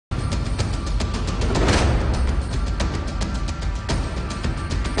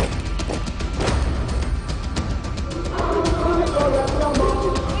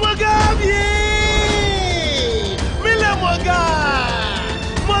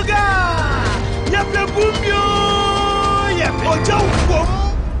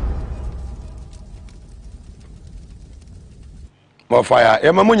Fire.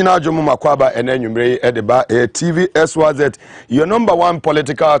 Emma Munina Jomu Makwaba and Enumre Edeba TV SYZ, your #1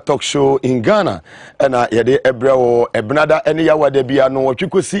 political talk show in Ghana. And Yede Ebreo Ebnada any yawa de biano what you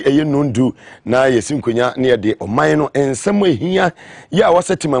could see a nundu na yesinkunya near the Omaino and some way here. Ya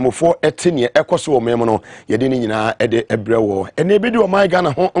was a timamo for a 10 year ecoso memono Yedinina Ede Ebreo and Ebidu my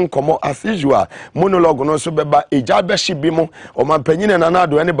Ghana home como as usual monologue no so beba a jabe shibimo or my penny and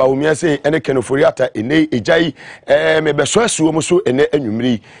anado any baumia say any kenofuriata in a jai maybe so ene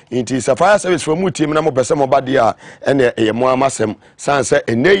enwumri inti fire service from mutim na mo pese mo bade a ene mo amasem sanse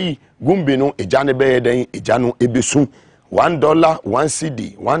eneyi Gumbe no ejane be den ejano ebesu $1 1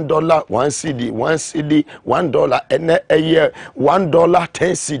 CD $1 1 CD 1 CD $1 ene eye $1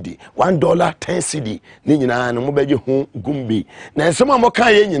 10 CD $1 10 CD ni nyina no mo beje ho Gumbe na ensem mo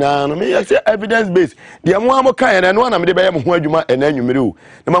kan ye nyina no me say evidence based de mo kan ye na no na me de be ye mo ho adwuma ene enwumri o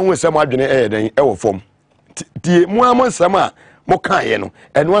na ma hu ensem adwene den e wo fom tie mo ensem a mokaye no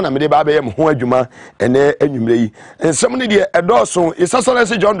eno na me de ba be ho adwuma ene anwumre yi ensem ne de edoso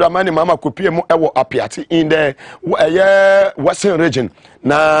isasolese John Dramani mama kopie mu ewo apiati in the western region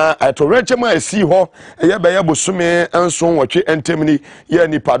na atoreche ma esi ho eye be ye bosume enso nwotwe entemni ye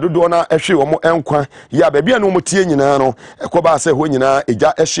nipa dodo na ehwe wo mo enkwa ya ba bia no motie nyina no ekoba se ho nyina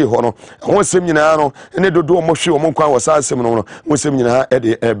eja ehwe ho no ho sem nyina no ene dodo mo hwe wo mo nkwa wo sa asem no ho sem nyina e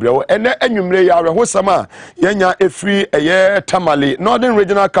de ebrewo ene anwumre ya ho sama yenya efri eye Tamale Northern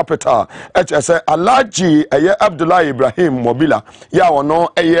Regional Capital HSA Alhaji Abdullah Ibrahim Mobila ya wono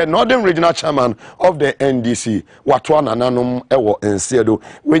Northern Regional Chairman of the NDC watwa nananom ewo ensiedo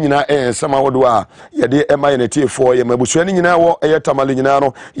we nyina ensama wodo a ye de emayeneti for ye mabusua ni nyina wo Tamale nyina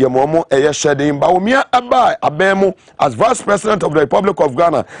no ye momo hyeden baomia aba abemu as Vice President of the Republic of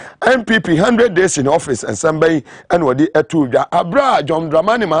Ghana MPP 100 days in office and somebody and wodi etuja abra John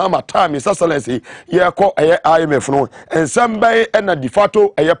Dramani Mahama time Excellency ye ko IMF no and somebody and de facto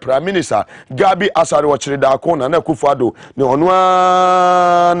Prime Minister Gabi Asare Wachirida Akona na Kufado ne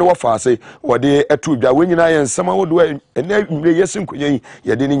ono no wafase wode etuja we nyina ye nsama wodo ene mre yesinkunyen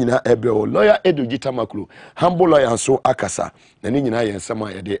ye de nyina ebrewo lawyer Edu Gitamakulu humble lawyer so akasa na ni nyina ye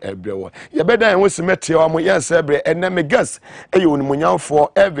nsama ye de ebrewo ye beda en wosimete wa mo ye nsebre ene me guest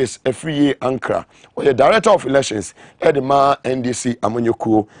onimonyamfo Elvis Afriye Ankra o Director of Elections Edema NDC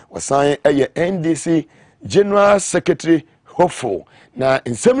Amonyokuo wasan NDC General Secretary hopeful na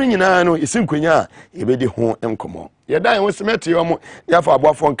nsem nyina no isinkwenya yebedi ho enkomo yedan wo semete yo mo yafa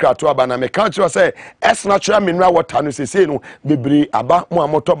aboafo nkrato aba na meka kiro say es natural mineral water no sese no bebre aba mo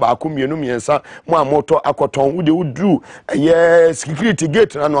amoto ba ko mienu miensa mo amoto akoton wo de wudru security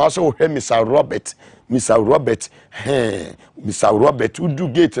gate na no aso hwe Mr. Robert udu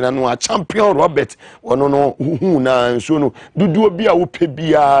gate na no a champion Robert wono no hu na nso no dudu obi a wo pe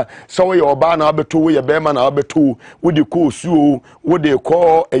bia so we oba na abeto wo ye bema na abeto wo de ko suo wo de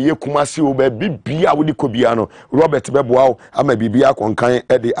ko kumase wo ba bibia wo de ko bia no Robert beboa wo ama bibia konkan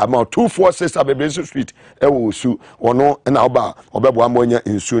e de ama 246 Abebreso Street e wo su wono na oba obeboa ma onya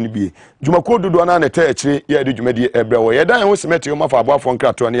nsuo ni bie dwumako dudu na na ta akire ye de dwumadi ebre wo ye dan wo semete yo mafa aboafo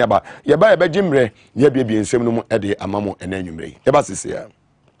nkrato ne yaba ye ba ye begimre ye bia nsem no mu e de amamo enanwumre ye ba sisi ya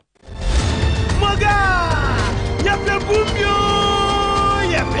Maga ya pebumyo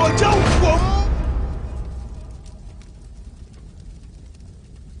ya oja ukom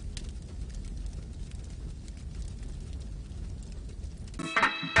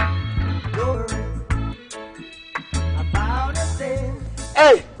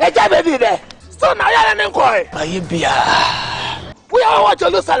Hey, eja baby there. So now you are nkoi. ayebia We are what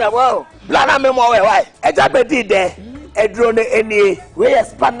Jerusalem well. Blana me mo why? Eja baby there. Edro ne eni we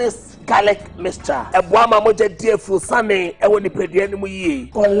Spanish garlic mixture. Eboama mo je die fu sane e woni pedua ni mu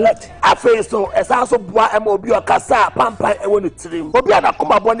yie. collect Afen so esa so boa e mo obi okasa pampan e woni tirim. Obi ana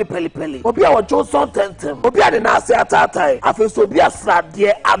koma bo ni peli. Obi a wo Johnson tentem. Obi a na ase atatai. Afen so obi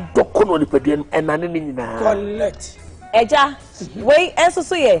asrade adoko no ni pedua ni enane ni nyina. collect Eja, we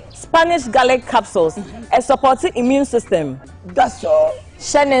also ye Spanish garlic capsules, a supporting immune system. that's all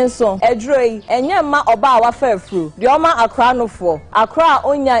Shenenso, Edrey, and Yama Oba wa fair fru. The Oma Accra no for Accra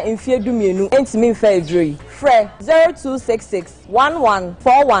Onya in fear dumienu, and me fair dre. Fre 0266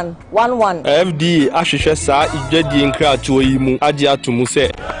 114111. FD ahwehwe saa igwadi nkratoɔ yi mu agye atomu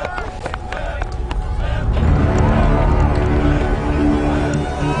sɛ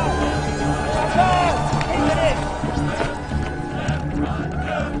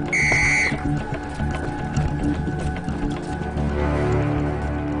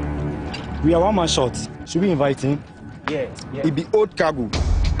We are one man short. Should we invite him? Yeah. It be old cargo.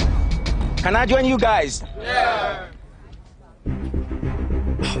 Can I join you guys? Yeah.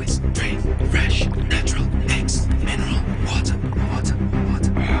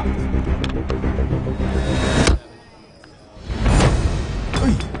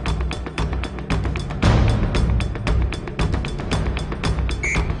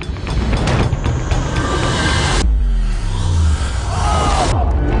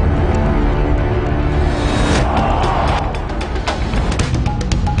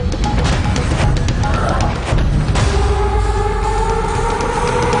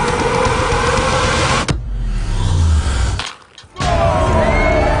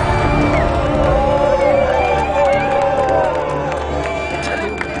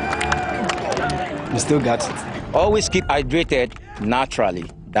 You still got it. Always keep hydrated naturally.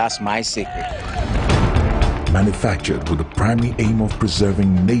 That's my secret. Manufactured with the primary aim of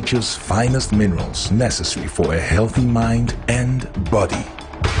preserving nature's finest minerals necessary for a healthy mind and body.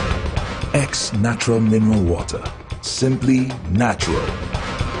 X Natural Mineral Water. Simply natural.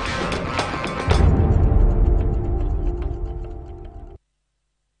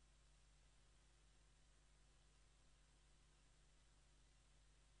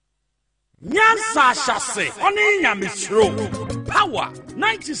 Nyansa Shase, Oni Yamisro. Power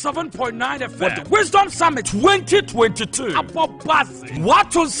 97.9 FM for the Wisdom Summit 2022. Abobasi.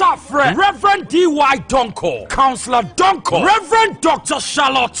 Watu Safre, Reverend D.Y. Donko, Counselor Donko, Reverend Dr.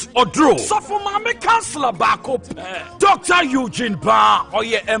 Charlotte Odro, Sofumame Counselor Bako Pe, Dr. Eugene Ba,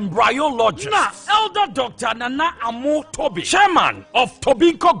 Oye Embryologist, na Elder Dr. Nana Amo Toby, Chairman of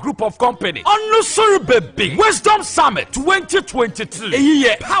Tobinko Group of Company, Onusuru Bebi, Wisdom Summit 2022.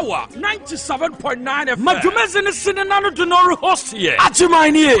 Eye Power 97.9 FM. Madumezini Sinanano Dunoru host here.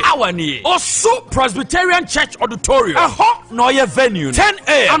 Ajimaini, Awani, Osu Presbyterian Church Auditorium. A hot Noye venue. 10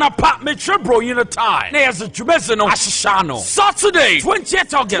 a.m. An apartment Bro Unitai. Neas Jumezino Ashishano. Saturday,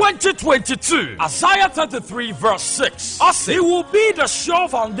 20th August 2022. Isaiah 33 verse 6. It will be the sure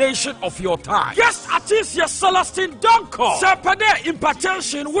foundation of your time. Yes, artist your Celestine Donko. Serpade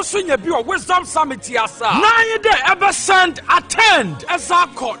impartation Wusunya Bio Wisdom Summit Yasa. 9 day ever send attend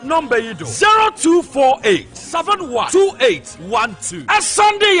Ezako number 0248 712812. A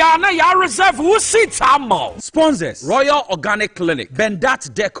Sunday yana ya reserve Wusi Tamo. Sponsors Royal Organic Clinic, Bendat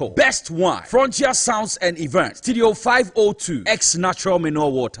Deco, Best Wine, Frontier Sounds and Events, Studio 502, X Natural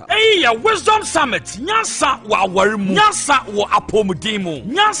Mineral Water. Hey, Wisdom Summit, Nyasa wa warimu, Nyasa wa apomudimu,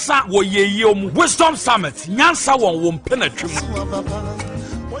 Nyasa wa yeyomu. Wisdom Summit, Nyasa wa wumpenetrim.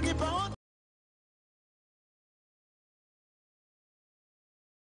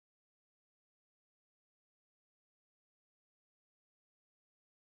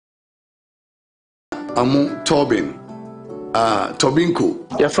 Amu Tobin,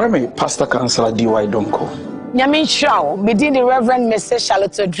 Tobinko. Your friend, Pastor Counselor D.Y. Donko. Nyamin Shaw, Medini Reverend Mr.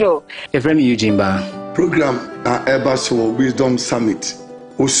 Charlotte Odro. Your friend, Eugene Ba. Program Ebaso Wisdom Summit,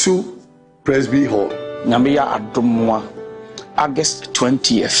 Osu Presby Hall. Nyamiya Adomwa, August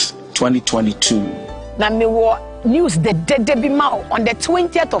 20th, 2022. Namiwo news the debi mao on the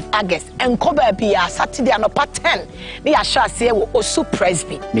 20th of August and cover be a Saturday and upper 10. They are sure say Osu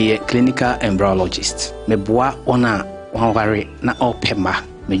Presby. Me a clinical embryologist. Me boa ona wanware na opema.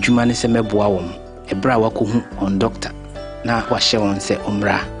 Me juma ne se me boa wom. Ebra wako hu on doctor. Na wahye won se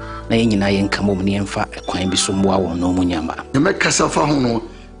omra. Na ye nyina ye nka mom ne emfa ekwan bi so boa won no munyama. Ye me kasa fa ho no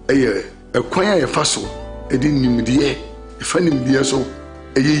eye ekwan ya fa so edi nimdiye. Efa nimdiye so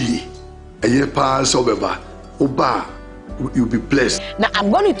eyeyi. Eye pa so beba. Oba, you'll be blessed. Now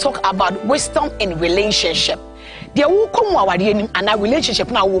I'm going to talk about wisdom in relationship. There will come our and our relationship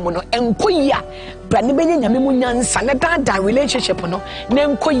now woman and koya. Branibeni Namimunian Sanada that relationship no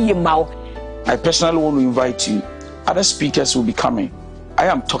Nemkoyi Mao. I personally want to invite you. Other speakers will be coming. I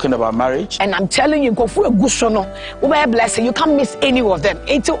am talking about marriage. And I'm telling you, go for a good sono. Over blessing, you can't miss any of them.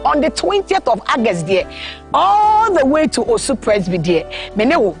 Until on the 20th of August there, all the way to Osu Presby there.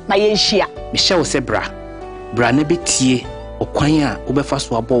 Menewo, my Shia. Michelle Sebra. Brane betie okwan a obefa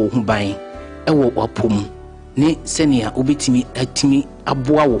so abo wo hu ban ewo wapom ne senia obetimi atimi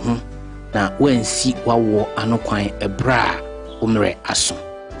aboa wo hu na wansi wawo anokwan ebra omre aso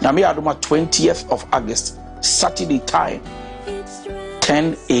na me adoma 20th of August Saturday time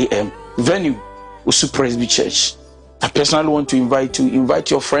 10 a.m. venue Osu Presby Church. I personally want to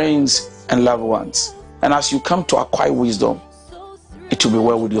invite your friends and loved ones, and as you come to acquire wisdom, it will be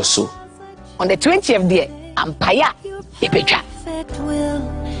well with your soul. On the 20th day Ampaya Epeja. Perfect will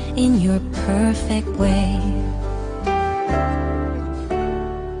in your perfect way.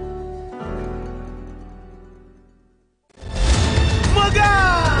 Muga!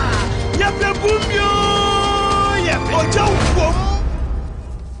 Yape Gumbio! Yape Oja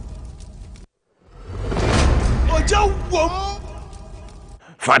Wom!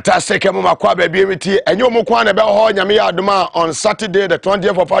 Fantastic, Mama Kwabe BMT, and you Mukwana Bell Nyamia Aduma on Saturday, the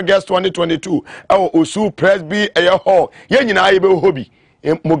 20th of August 2022. Oh, Usu Presby, a hall, Yenina Ibe Hobby.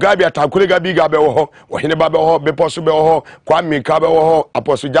 Mugabe atakulega biga be ho ohene ba be ho be poso be ho Kwame ka be ho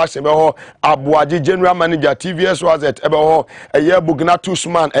Apostle Jackson be ho Abuaji General Manager TVS was at be ho eye Bugnatus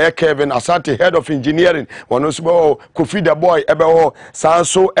man eye Kevin Asante head of engineering wono so be ho Kofi the boy be ho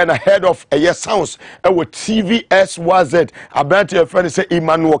Sanso and head of eye sounds with TVS was at abante your friend say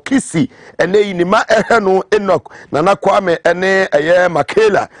Emmanuel Kisi ene inima no Enoch Nana Kwame ene eye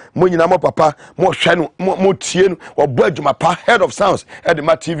Makela mo nyina mo papa mo hwe no mo tie no wo bo adwuma pa head of sounds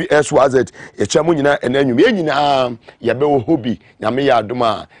edema TVS was it echamu nyina enanwum nyina yabe wo hobi nyame ya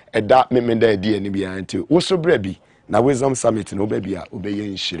adoma eda memenda edi ani bia nti wo so bra bi na Wisdom Summit no ba bia obeye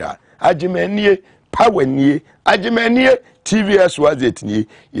nhira agimanie power nie agimanie TVS was it ni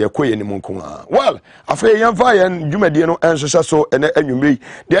ye koye ni monko well afre yemfa yen dwumadie no enhwehwe so ene anwumri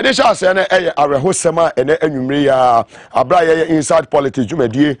de de sha ase na eye arehosema ene anwumri ya abra ye inside politics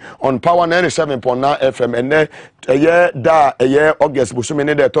dwumadie on power 97.9 FM ene eye da eye August busumi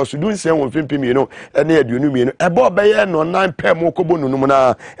ne de to so dun sen won fimpimi no ene aduonu mi no ebo beye no 9 pem okobo nunum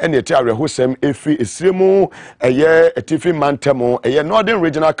na ene eti arehosem efi esiremu eye etifi mantemo eye Northern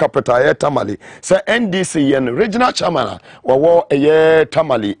Regional Capital eye Tamale se NDC yen regional chairman wawo eye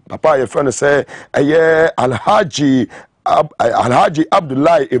Tamale papa ye friend say eye Alhaji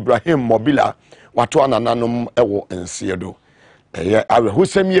Abdullahi Ibrahim Mobila wato anananom ewo ensiedo eye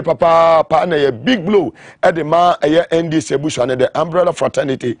arehusem papa pa na ye big blow edema eye NDC busha ne the umbrella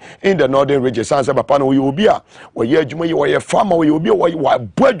fraternity in the Northern Region sanse papa no we obi a we adwuma ye we farmer we obi we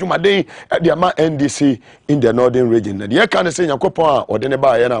bo adwumaden de ama NDC in the Northern Region na ye kan se yakopon a ode ne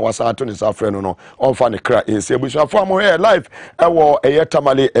ba ye na wasa ato ne safre no onfa ne kra ense busha farmer here live ewo eye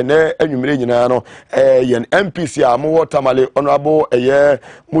Tamale ene anwumire nyina no yen MPC a mo Tamale honorable eye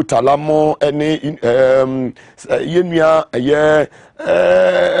Mutalamo ene yenua eye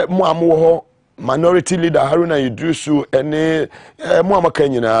mo amoho minority leader Haruna Idrisu ene mo amaka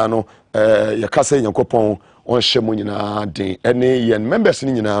nyina no ye kase yakopon on hye nyina den ene yen members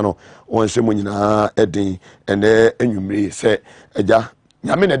ni nyina no on hye nyina eden ene anwumire se agya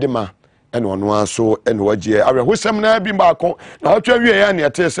nyame na de ma ene ono aso ene wagie arehosem na bi baako na otwa wie ya ne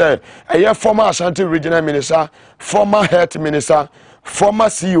ete se eye former Ashanti regional minister former health minister former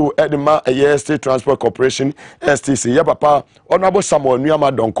CEO Edema State Transport Corporation STC ya papa honorable Samuel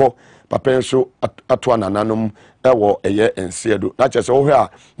Nuama Donko papa nso atwa nananom ewo eye ensiedo na chese wo hwe a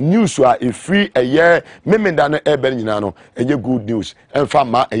news a efree eye memenda no ebe nyina no eye good news emfa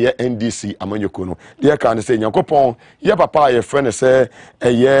ma eye NDC amanyeko no de ka ne se Nyankopon ya papa ye friend se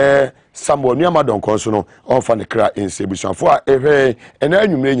eye Samuel Nuama Donko so no onfa ne kra ensebusanfo a ehwe ena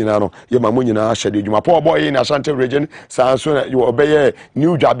anwumre nyina no ye mamu nyina hyede dwuma pa oboy na Ashanti region sanso na yo obeye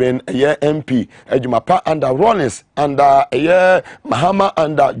New Jaben eye MP adwuma pa under Rollins under eye Mahama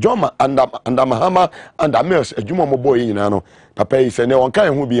under Joma under Mahama under Mills adwuma mo boy nyina no papa yi se ne wonka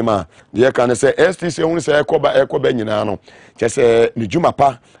ho bi ma de ka ne se STC hu se ekoba nyina no chese ne dwuma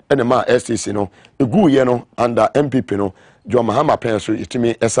pa ene ma STC no egu ye no under MPP no Jo Mahama penso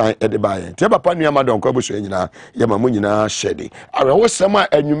yitimi esan edebaye tie papa Nuama Donko abuso nyina ye mamu nyina hyede arewo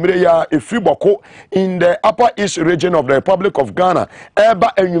sema anwumre ya efri boko in the upper east region of the Republic of Ghana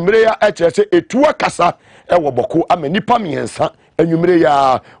eba anwumre ya echese etua kasa ewo boko amanipa miensa anwumre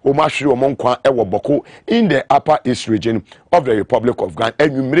ya omahwere omonkwa ewo boko in the upper east region of the Republic of Ghana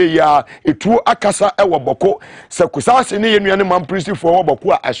anwumre ya etuo akasa ewo boko se kusase ne yenuane mamprisi fo ewo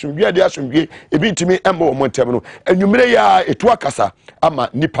boko a asomdwe de asomdwe ebi ntimi emba omontem no anwumre ya etuo akasa ama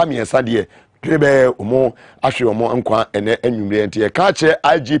nipa miensa de Trebe omo ahwe omo nkwa ene anwumre ntie ka che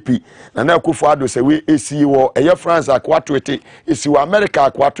IGP na akufo ado se we esi wo eye France akwatwete esi wo America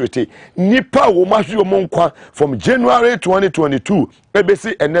akwatwete nipa wo mahwe omo nkwa from January 2022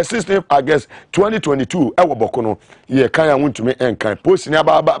 ebesi ene 16th August 2022 ewo boko no ye kan ya wuntumi enkan post ni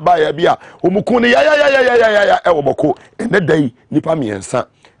ba ya bia omuku ni ya ewo boko ene dai nipa miensa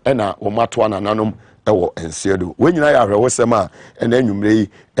ena wo matwa na nanom ewo ensiedo we nyina ya hwewo sema ene anwumre yi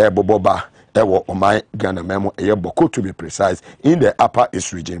eboboba ewo omai Ghana memo eye boko to be precise in the upper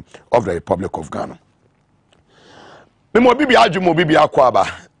east region of the Republic of Ghana. Memo bibi ajumo bibi akwaba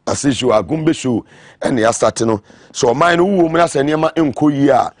asiju agumbe show ene ya start no so omai no wo mu na se niema enkoyi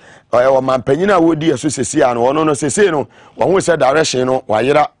a o mampanyina wodi asosesi a no ono no sese no wo se direction no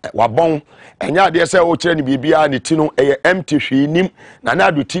wayera wabon enya de se o kire ni bibia ne ti no eye empty hwinim na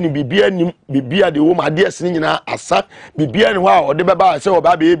na do ti ni bibia nim bibia de wo ma de sene nyina asa bibia ne ho a ode beba se o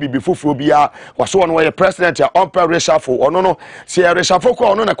ba be bibi foforo bia waso ono wo ye president ya on reshuffle ono no se reshuffle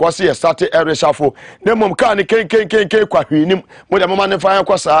ko ono na ko se start reshuffle ne mom ka ne ken kwa hwinim mo de mama ne fa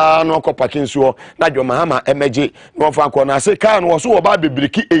kwa saa no ko pakin so na Jo Mahama emeje no fa ko na se ka no so wo ba be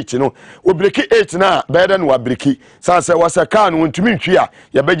briki 8 no wo briki 8 na better no wa briki sanse wo se ka no ntumi ntwi a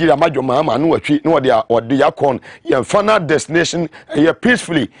ye begiri amajo Mahama no watwi no de yakon ye final destination ye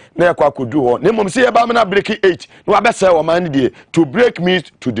peacefully na yakwa akodu ho ne mom se ye ba me na briki 8 no abese wo man de to break means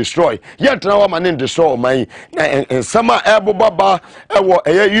to destroy ye tena wo man destroy man na ensama ebobaba ewo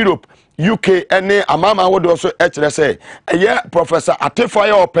eye Europe UK ene amama wodo so ekire say eye Professor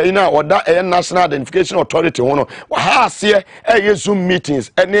Atefaya Opeyina oda National Identification Authority hono wa ha ase eye Zoom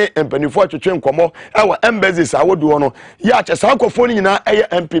meetings ene empanifo atwetwe nkomo ewa embassies awodo hono ya che sankofo ni nyina eye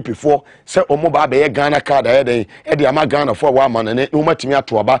MPP fo se omo ba be Ghana card eye den e de ama Ghana fo wa ma ne no matimi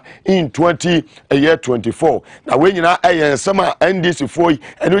atoba in 2024 na we nyina eye nsema NDC fo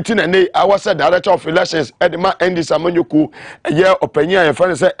enu ti na ne awasa director of elections e de ma NDC amanyoku eye Opeyina ye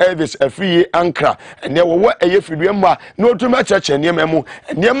fa se Elvis Efie Ankra ene wo eye fiduema na otuma cheche niememu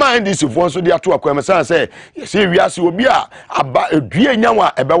niema NDC fo so de ato akwamesa se yesi wiase obi a aba edue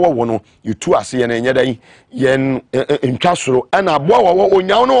nyanwa ebewo wo no yitu ase ye na enye dan yen ntwasoro na aboa wo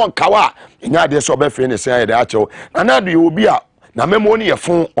onyawo no wonkawa nya de so be fe ne se ayede achewo na na do obi a na memo ni ye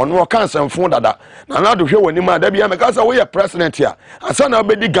fon ono kansan fon dada na na do hwe wani ma da bia me ka say wo ye president a asa na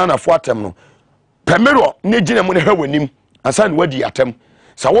obedi Ghana fo atem no pemero ne gina mu ne hwe wanim asa na wadi atem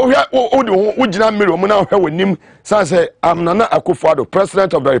sa wo hwe wo gina mero mu na hwe wanim sa say am Nana Akufo-Addo,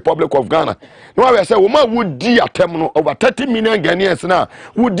 president of the Republic of Ghana no we say wo ma wodi atem no over 30 million Ghanaians na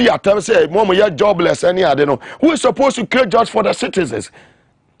wodi atem say mo ye jobless any ade no who is supposed to create jobs for the citizens.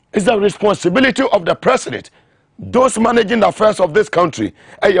 It's the responsibility of the president, those managing the affairs of this country.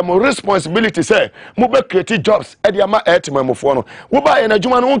 And your responsibility say, "Mube create jobs." Ediama etima mofono. Uba ena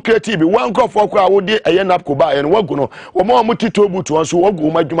juma no create bi one crop for kwa wodi eyenap ko ba en wagu no. Omo mutito butu anso wagu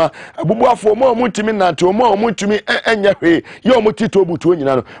majuma. Abubu afo omo mutimi nante omo mutumi enya hwe. Ye omo tito butu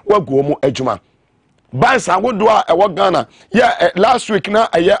nyina no wagu omo adwuma. Bansa wodwa ewo Ghana last week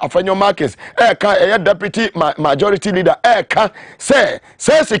na Afanyo Marcus ka deputy majority leader ka say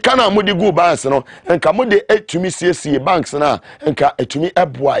sika na mudi gu banks no nka mudi etumi siesie banks na nka etumi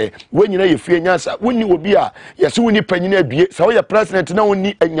eboae wenyina ye fie nyansa woni obi a yesi woni panyina abie sa wo ye president na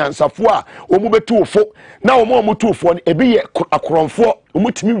woni anyansafo a wo mu betuofo na wo mu tuofo no ebi ye akoronfo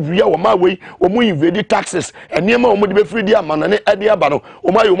omutimi wia wo ma wei omu invade taxes eniema omu de befiri di amanane ade aba no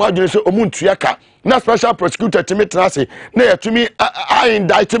omaye omu adwene se omu ntua ka na special prosecutor timi trase na yatumi a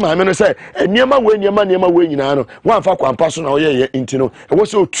indict ma me no se eniema wei nyina no wanfa kwampa so na oyeye inti no wo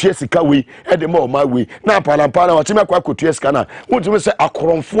se otua sika wei ede ma oma wei na palampa na watimi akwa kotua sika na wotumi se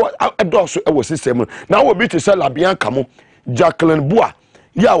akoronfo edoso ewo system na wo bi te se labian kamo Jacqueline Bua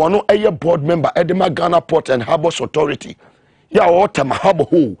ya wono eye board member edema Ghana Port and Harbours Authority ya water mahabo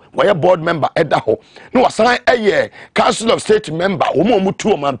ho why board member edaho no wasan eye council of state member omo tu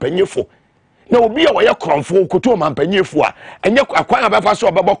omampanyefo na obi a why kronfo kotu omampanyefo a enye akwan abefa so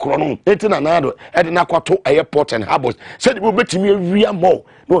obebo kro no enti na nado ede na kwato eye Port and Harbours said we betimi awia mo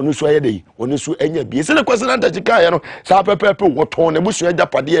na onu so ayede onu so enya bi se ne kwasena ndachika ye no sa pepepe woton na busu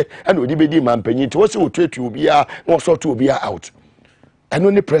ajapade na odi bedi mampanyi ti wo se wotuatu obi a na wo so to obi out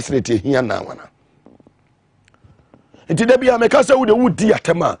eno ni president ehia na wana nti da bia meka se wo de wudi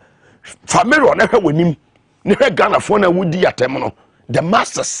atema family na hwe wanim ne hwe Ghana fo na wudi atem no the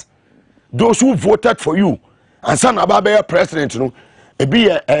masses those who voted for you and son ababa president no ebi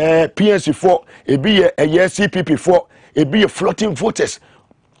ye PNC for ebi ye CPP for ebi ye floating voters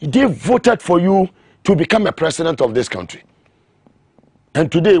they voted for you to become a president of this country.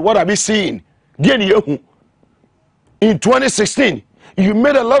 And today what are we seeing? In 2016 you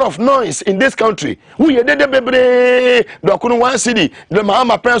made a lot of noise in this country. We did the baby. Dokunu one city. The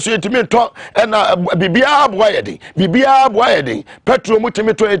Mahama parents to me talk and Bibia boyeding. Petro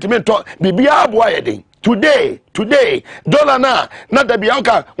mutimi to Bibia boyeding. Today, dollar na the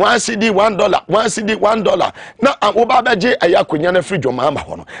bianca $1 $1. Na obabaje ayakunya na free Mahama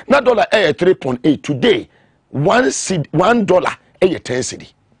hono. Na dollar 3.8 today. $1 10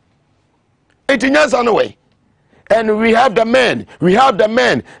 cedi. 18 years on the way. And we have the men.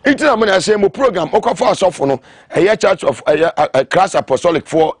 It's not going to say program. Mokofa software. A church of a class apostolic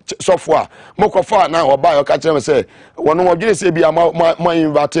for software. Mokofa now or buy or catch them say. One more just say be my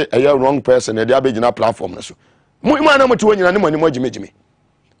invite a wrong person. A diabetics platform. So, my number 2 and money more Jimmy.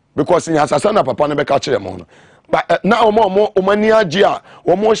 Because he has a son of a panel catch them. But now more Omania Gia,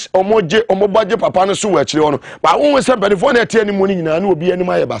 almost budget papa so actually. But always said, but if one at any money, I will be any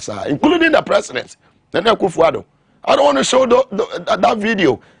my basa, including the president. Then Akufo-Addo. I don't want to show that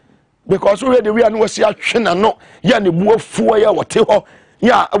video because we are no see action and no ya ne buo fuo ya wote ho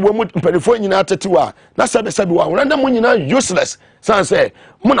ya we mu mpelifo nyina tetewa na sabe wa randa mu nyina useless san say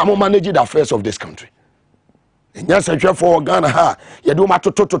mu na mo manage the affairs of this country. Enya se for Ghana ha ye do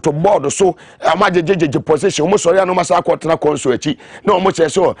matototo board so amajejeje position mo sori anu masa akotena konso achi na mo che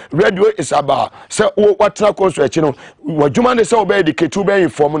so radio is about say watena konso achi no wadwuma ne say obedicate be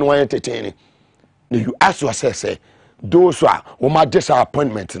inform no wan entertain. You ask yourself, say, those who are my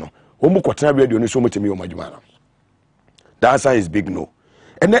disappointment, no, who kotena radio ni so mutimi o majumana. The answer is big no.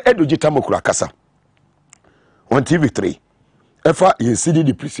 ene edoji tamokura kasa on TV3 efa ye cedi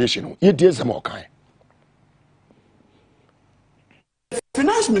depreciation ye die sama okan.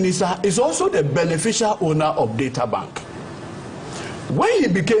 Finance minister is also the beneficial owner of Data Bank. When he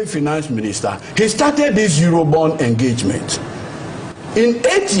became finance minister, he started this Eurobond engagement. In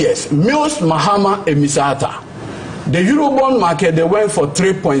 8 years, Mills Mahama Emisata, the Eurobond market, they went for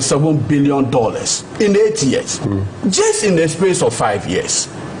 $3.7 billion in 8 years, just in the space of 5 years.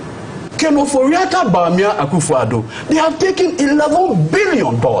 Kenoforiata Bamia Akufo-Addo, they have taken $11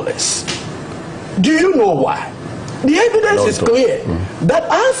 billion. Do you know why? The evidence is clear that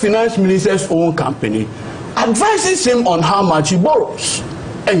our finance minister's own company advises him on how much he borrows,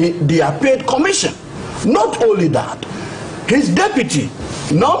 and they are paid commission. Not only that, his deputy,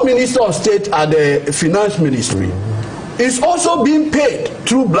 now Minister of State at the Finance Ministry, is also being paid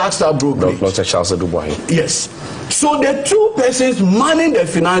through Black Star Brokerage. Dr. Charles Aduboye. Yes. So the two persons manning the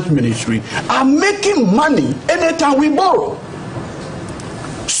Finance Ministry are making money anytime we borrow.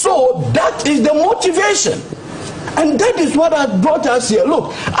 So that is the motivation. And that is what has brought us here.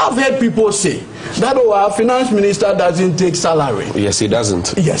 Look, I've heard people say that our finance minister doesn't take salary. Yes, he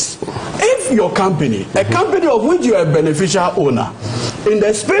doesn't. Yes. If your company, a company of which you are a beneficial owner, in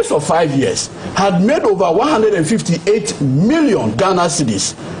the space of 5 years, had made over 158 million Ghana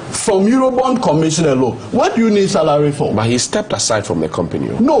cedis from Eurobond commission alone, what do you need salary for? But he stepped aside from the company.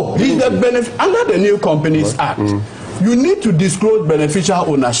 No, he's the benefit under the New Companies Act. You need to disclose beneficial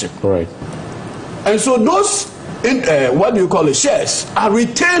ownership. Right. And so those what do you call it, shares are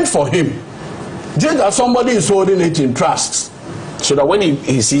retained for him, just as somebody is holding it in trusts. So that when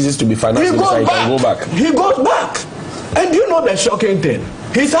he ceases to be finance minister, he can go back. He goes back. And you know the shocking thing?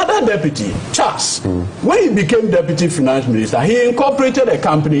 His other deputy, Charles, when he became deputy finance minister, he incorporated a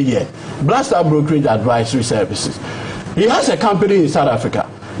company here, Black Star Brokerage Advisory Services. He has a company in South Africa.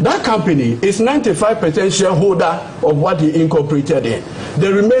 That company is 95% shareholder of what he incorporated in.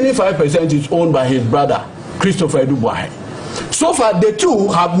 The remaining 5% is owned by his brother, Christopher Aduboye. So far, the two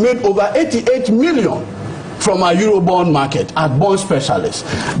have made over 88 million from our Eurobond market as bond specialists.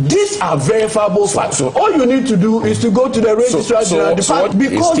 These are verifiable facts. So all you need to do is to go to the registrar general department,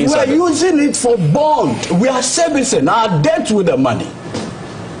 because we are using it for bond. We are servicing our debt with the money.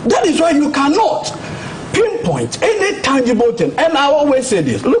 That is why you cannot pinpoint any tangible thing. And I always say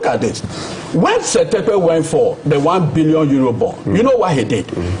this, look at this. When Setepe went for the 1 billion euro bond, you know what he did?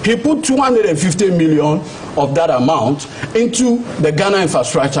 He put 250 million of that amount into the Ghana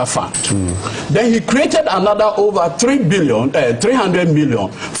Infrastructure Fund. Then he created another over 300 million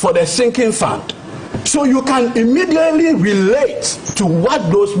for the sinking fund. So you can immediately relate to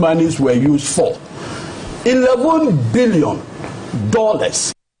what those monies were used for. $11 billion.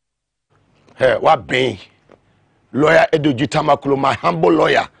 Hey, what being? Lawyer Edoji Tamakulo, my humble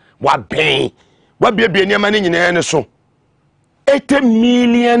lawyer. What being? What be any money in any so? 80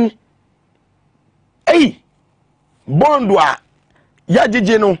 million. Hey, Bondwa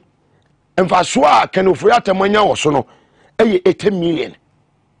Yajino and Faswa can offer Mania or so. Hey, 80 million.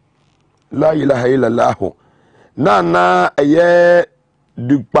 La ilaha illallah. Na a year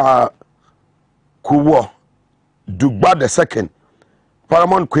Dugba Kuwo Dugba the second.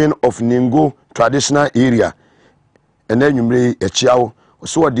 Paramount Queen of Ningo traditional area, and then you may a chiao,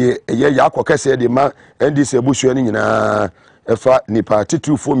 so the Yakwa said the man and this a bush any na efa nipa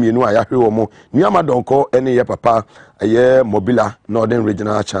titu for me no I hear more. Niama don't call any papa a year mobila northern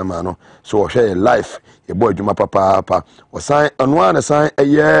regional chairman. So share life a boy to my papa or sign on one sign a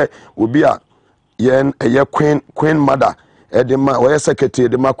year will be a year queen mother. Edema or secretary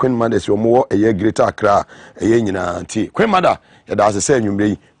the ma queen mother is your more a year greater Accra a year auntie queen mother. That's the same you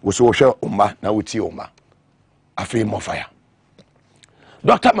may was so sure Oma now with Oma. I feel more fire.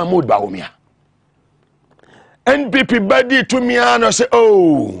 Dr. Mahmoud Baumia. NPP body to me and say,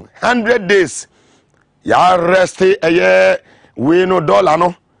 oh, 100 days. Ya rest a year, we no dollar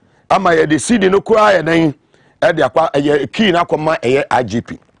no. Am I the city no cry then at the key na come a year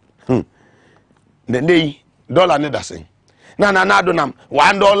IGP. The day dollar neither saying. Na donam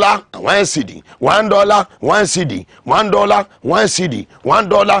 $1 1 CD, $1 1 CD, $1 1 CD,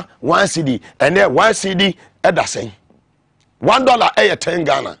 $1 1 CD, and then 1 CD at the same. $1 10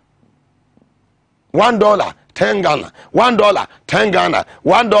 Ghana. $1 10 Ghana. $1 10 Ghana.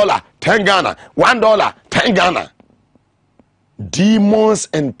 $1 10 Ghana. $1 10 Ghana. Demons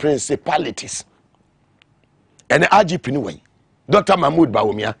and principalities. And the IGP anyway. Dr. Mahmoud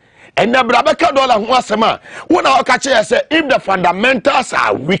Baumia. And the Brabaka dollar wasema when our catcher say if the fundamentals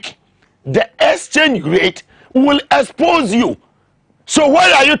are weak, the exchange rate will expose you. So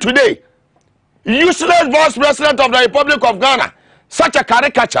where are you today? Useless vice president of the Republic of Ghana, such a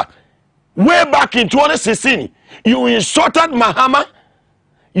caricature. Way back in 2016, you insulted Mahama,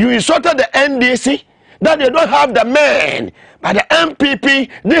 you insulted the NDC, that they don't have the men. But the MPP,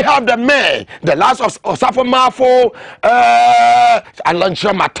 they have the men. The last of Osafo Mafo,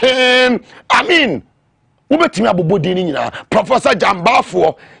 Alansha Martin. I mean, Professor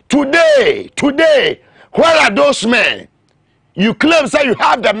Jambafo. Today, where are those men? You claim say you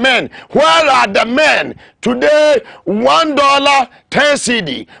have the men. Where are the men? Today, $1 10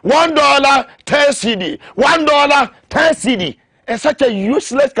 CD, $1 10 CD, $1 10 CD. And such a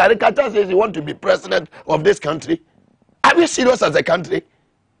useless caricature says you want to be president of this country. Are we serious as a country?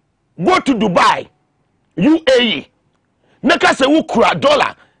 Go to Dubai, UAE. Neka se ukura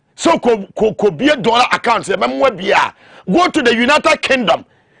dollar. So ko be dollar account se memwe bia. Go to the United Kingdom.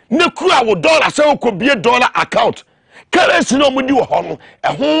 Nekura wo dollar se ko be dollar account. Currency no mudi wo ho no.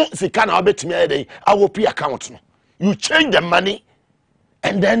 Ehun sika na obetimi eden awopi account no. You change the money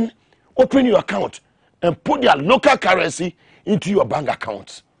and then open your account and put your local currency into your bank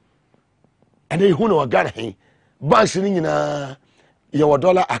account. And then you know Ghana banks ni nyina your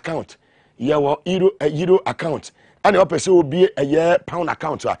dollar account, your euro account, and your person will be a year pound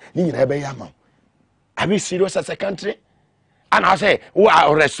account. Ni nyina be yama. Are we serious as a country? And I say, why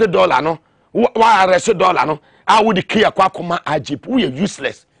arrest dollar no? Why arrest dollar no? I would clear kwakoma ajip. We are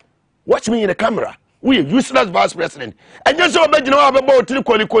useless. Watch me in the camera. We are useless vice president. And just so bad you know about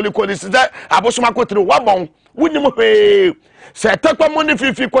quali that abosoma kwotru wabon. Wouldn't you say, take money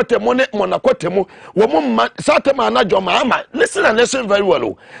 50 quarter money, monacotemo, woman, Satama, Jomama. Listen and listen very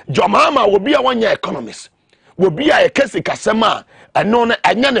well. Jomama will be a 1 year economist, will be a Kesi Kasema, and known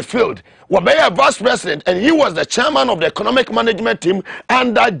at field, will be a vice president, and he was the chairman of the economic management team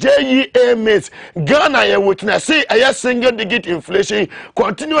under JEA Maase. Ghana, a witness, a single digit inflation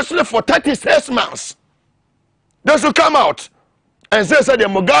continuously for 36 months. Those who come out and say the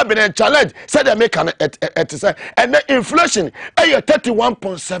Mugabe and challenge said they make and the inflation is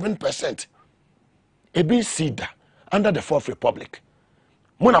 31.7%. It been seed under the Fourth Republic.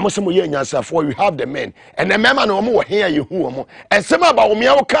 Mona Muslim ye nyansa for you have the men and the men no more here you who and some about me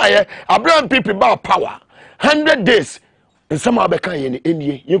okay Abraham people about power 100 days and some about kan ye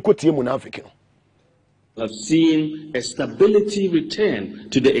ni you ko tie munafiki. Have seen a stability return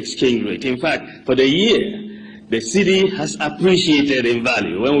to the exchange rate. In fact, for the year the city has appreciated in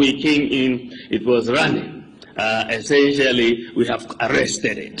value. When we came in, it was running. Essentially, we have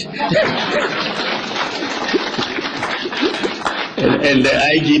arrested it. and the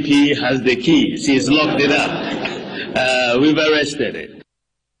IGP has the keys. He's locked it up. We've arrested it.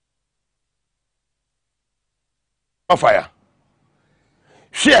 Fire.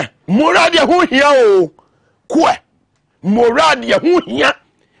 Share. Moradia who here? Kwe. Moradia who here?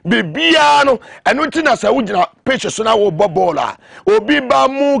 Bibiano and nothing as a would picture so now bobola obi ba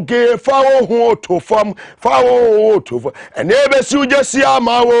muge fawo ho to form fawo to and never see just see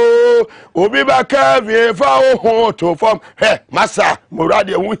amawo obi ba kave fawo ho to form he masa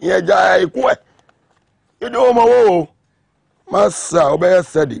morade hu hia jai kwe edo mawo masa obey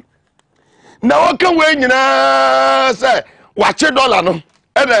study na waka we nyina say wache dollar no e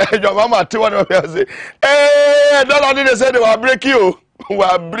na your mama te one of say dollar dey say they will break you.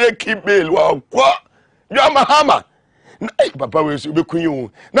 Wa break bill wa kwa Joma Hama papa we so be kun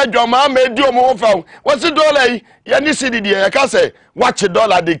you na Joma Hama edi o mo fa what's the dollar ya ni cedi de ya ka say watch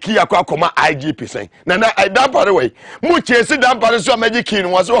dollar de ki akwa IGP sen na I dan pare we mu chesi dan pare so magic key no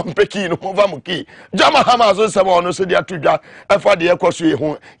was on peki no mo fa mu key Joma Hama so se mo no so de atodwa afa de ekoso ye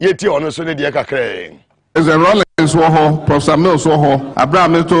ho ye ti ono so ne de kakra is a Rollins woho, Professor Mills woho,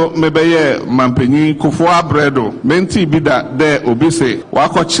 Abraham to mebeye mampenyi kufu abredo, menti bida de obise,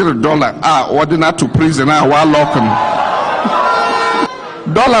 wako chiri dollar, ordinary to prison, wa locken.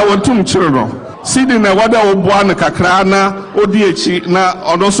 Dollar wontum chiri no. Sidi na wada obuane kakra na odiechi na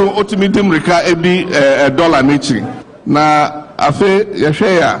onoso otimidim rika ebi dollar nechi. Na afe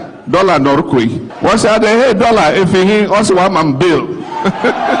yehwe ya dollar norkoi. What's the hey dollar if he also want man bill.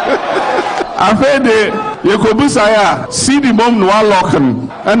 Afede yekobusa ya sidi mom no locken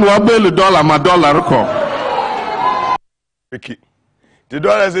and wa bail dollar ma dollar ko the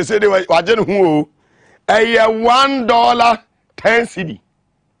dollars they say they were hu $1 10 cedi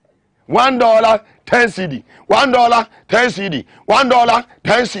 $1 10 cedi $1 10 cedi $1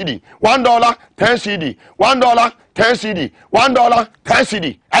 10 cedi $1 10 cedi $1 10 cedi $1 10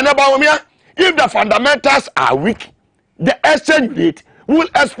 cedi and about me if the fundamentals are weak the exchange rate will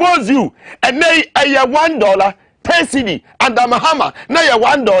expose you and nay $1 10 cedi and the Mahama nay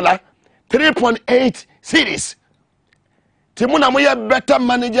 $1 3.8 cedis. Timuna moye better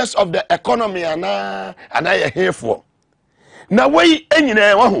managers of the economy and I here for. na wei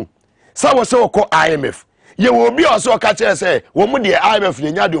enyina wa ho sa wo se wokọ IMF ye wo bi oso ka kire se wo mu de IMF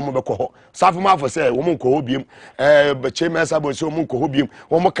le nya de wo bekọ ho safo ma fo se wo mu nkọ ho biem be chema sa bo se wo mu nkọ ho biem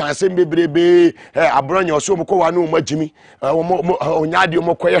wo mu kan se bebrebe abronya oso mu kọ wa no mu agimi wo mu onya de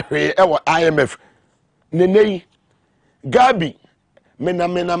wo kọ ye hwe e wo IMF nenei Gabi mena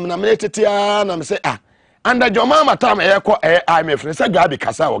tetia na me se anda joma matam e kọ IMF ne se Gabi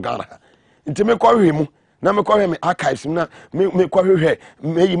kasa wo Ghana nti me kọ hwe mu na me kọ hwe me archives na me kọ hwe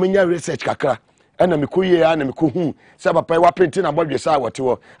me yi menya research kakra ana me kọ ye ana me kọ hu se papa wa printing na bodwe sa wote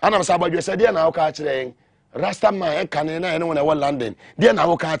wo ana me sa bodwe se de na wo ka kire Rasta man e kan na ene wona wo London de na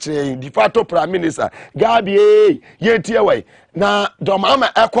wo ka kire de facto prime minister Gabi ye tie we na doma ma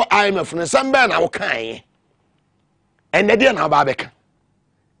e kọ IMF ne sembe na wo kan ene de na ba beka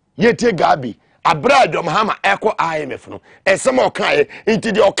ye tie Gabi abradom hama eko IMF no esem okaye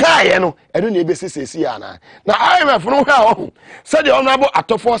inti de okaye no eno na ebesesesi ana na IMF no ha ho se de honorable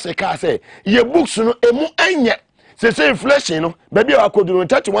atofo se ka se ye books no emu anye se inflation no baby akoduru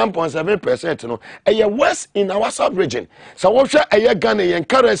 31.7% no eye worse in our sub region so wo hwe eye Ghana yen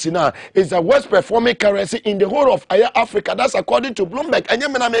currency na is the worst performing currency in the whole of Africa. That's according to Bloomberg. Anye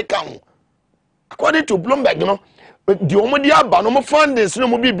me na me ka ho according to Bloomberg no the omodi aba no mo fundings no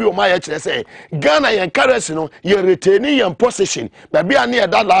mo bibi o ma ye kire say Ghana yen currency no ye retaining yen position baby an ye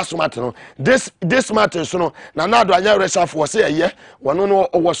that last month no this month so no na do anya resha for say ye wono no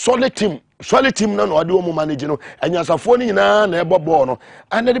o solid team no no ade o mo manage no anyasafo ni nyina na ebobo no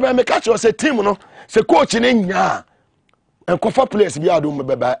and the be me catch o say team no say coach ni nya enkofa players bi ado mo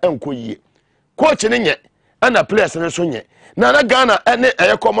beba enko yie coach ni nye ana players ni so nye na Ghana ene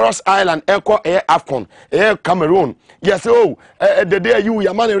Comoros Island eko Afcon Cameroon yes the day you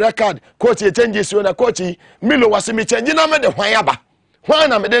your money record coach changes you na coach Milo was me change na me de hwan aba hwan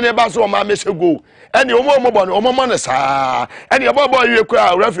na me de ne ba so ma me se go ene omo bo no omo mo ne sa ene e bobo you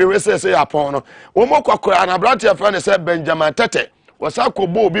kura referee we say upon no omo kwakura na branch ya fa ne say Benjamin Tete wasa ko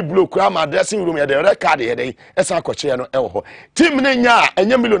bo bi blow kura ma dressing room ya de record ye dey esa koche no e ho team ne nya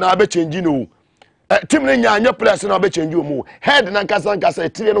enye Milo na be change no team ne nya anya players na be change omu head na nkasa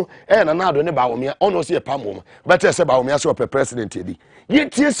tire no na ado ne ba wo me ono se pam but say ba wo me so president edi ye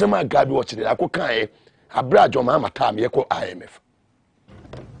tie sema Gabi wo chire akokan abra joma mata me ko IMF.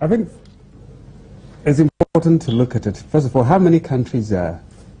 I think it's important to look at it. First of all, how many countries are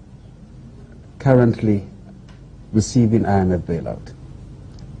currently receiving IMF bailout?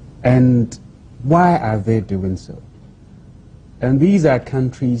 And why are they doing so? And these are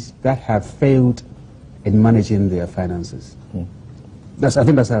countries that have failed in managing their finances. I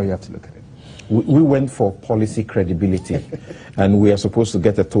think that's how you have to look at it. We went for policy credibility, and we are supposed to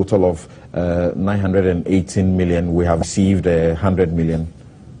get a total of 918 million. We have received 100 million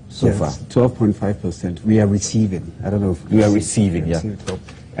so far. 12.5%. We are receiving. I don't know if we are receiving, yeah.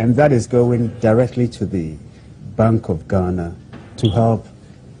 And that is going directly to the Bank of Ghana to help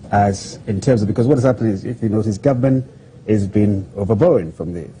us in terms of, because what has happened is, if you notice, government is been overborrowing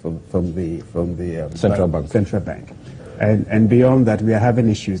from the central bank, and beyond that, we are having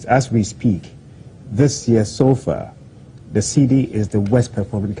issues as we speak. This year so far, the CD is the worst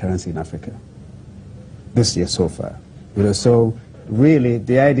performing currency in Africa. This year so far, so really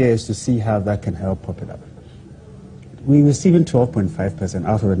the idea is to see how that can help pop it up. We're receiving 12.5%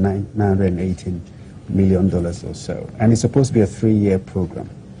 out of the $918 million or so, and it's supposed to be a 3-year program.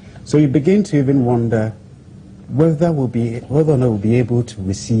 So you begin to even wonder whether or not we'll be able to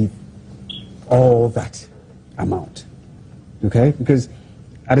receive all that amount, okay? Because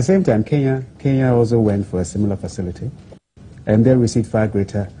at the same time, Kenya also went for a similar facility, and they received far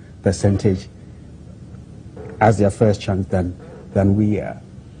greater percentage as their first chunk than we are.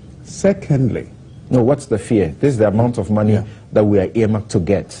 Secondly, no, what's the fear? This is the amount of money that we are earmarked to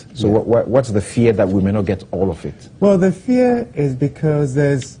get. So what's the fear that we may not get all of it? Well, the fear is because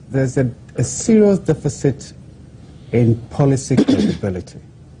there's a serious deficit in policy credibility.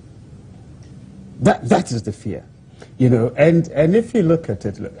 That is the fear, and if you look at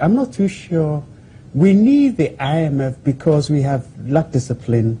it, I'm not too sure. We need the IMF because we have lacked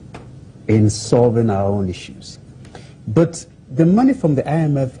discipline in solving our own issues. But the money from the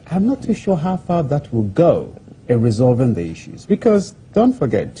IMF, I'm not too sure how far that will go in resolving the issues. Because don't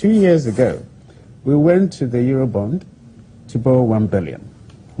forget, 2 years ago, we went to the Eurobond to borrow 1 billion.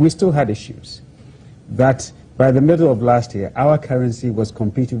 We still had issues. That by the middle of last year, our currency was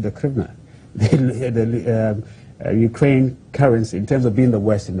competing with the hryvnia, the Ukraine currency, in terms of being the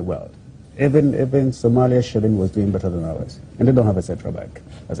worst in the world. Even Somalia shilling was doing better than ours, and they don't have a central bank,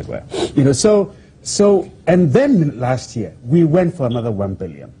 as it were. And then last year we went for another 1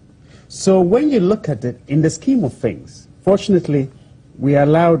 billion. So when you look at it in the scheme of things, Fortunately, the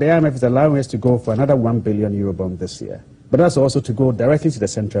IMF is allowing us to go for another 1 billion Eurobond this year. But that's also to go directly to the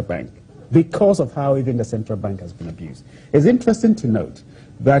central bank because of how even the central bank has been abused. It's interesting to note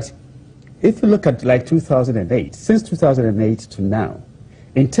that if you look at like 2008, since 2008 to now,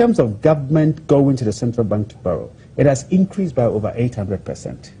 in terms of government going to the central bank to borrow, it has increased by over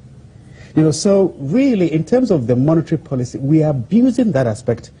 800%. So really, in terms of the monetary policy, we are abusing that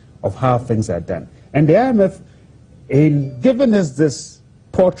aspect of how things are done. And the IMF, in giving us this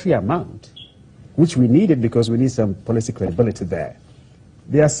paltry amount, which we needed because we need some policy credibility there,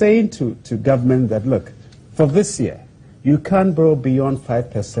 they are saying to government that, look, for this year, you can't borrow beyond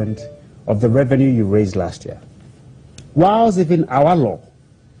 5% of the revenue you raised last year. Whilst even our law,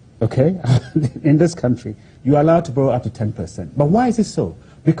 okay, in this country, you are allowed to borrow up to 10%. But why is it so?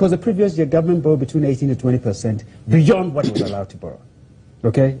 Because the previous year, government borrowed between 18 to 20% beyond what it was allowed to borrow,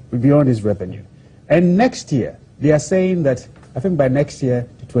 okay, beyond its revenue. And next year, they are saying that, I think by next year,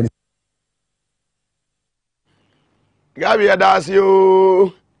 to 20. Gabi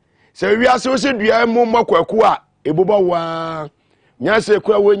adasio. Se wi aso se dua mu makwaku a ebubo wa. Nyase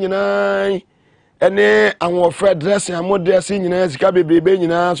kwa we nyina ene anwofre dressing amodressing nyina sika bebebe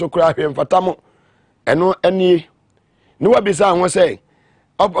nyina so kura hwemfata eno anie ni wabisa anwo say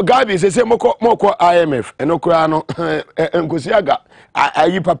Gabi se moko IMF eno kura no enkosi aga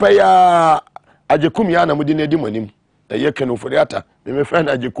ayi papa ya ajekum ya na mudi na di monim eye kenofori ata me friend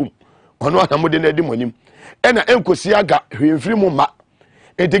ajekum ono na mudi na di monim ena enkosi aga hwemfiri mu ma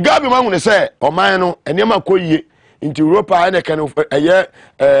enti Gabi ma hunu se oman no enema koyie nti Europa ene kenofori eye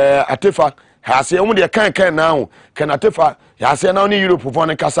atefa hase omu de kan na kan atefa hase na oni Europe fo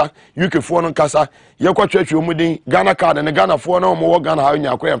no kasa UK fo no kasa ye kwatwatwe omu din Ghana card ne Ghana fo no mo Ghana ha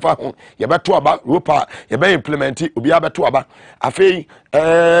nya akwa fa ho ye beto aba Europa ye be implement obi abeto aba afei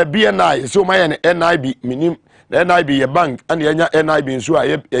BNI so ma ye NIB minim NIB ye bank and ye nya NIB nso a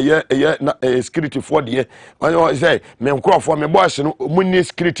ye security for de when say me nkrofo me boss no munni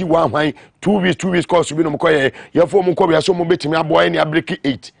security one hwan 2 weeks course bi no mko ye fo mu ko bi so mu betimi aboy ni abreki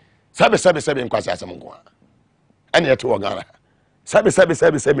 8 sabe nkwasa asem nko ene yeto Ghana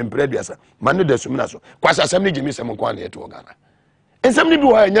sabe mpreduasa manu da sumina so kwasa asem ni jimi sem nko ene yeto Ghana ensem ni bi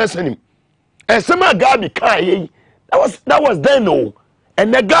wa nya sanim ensem a Gabi kan yi that was then no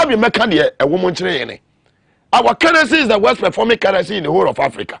and the Gabi meka de e wo mo nkire yene. Our currency is the worst performing currency in the whole of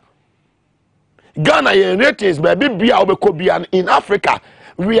Africa. Ghana your rate is baby in Africa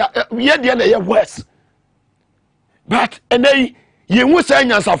we are the worst. But and they you won't say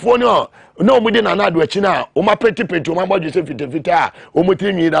nyansafo no mu de na na do achi na o ma penti o ma boje se fitafita o mu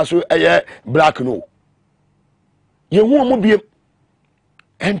timi da so black no. You won't be.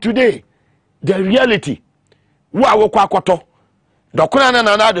 And today the reality wa wo kwa akoto dokuna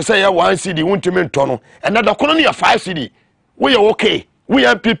na do say 1 CD wuntumi nto and na dokuna no 5 CD we are okay we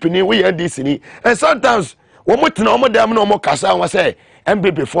are people ni we are this ni and sometimes wo mutena wo dem na wo kasa wo say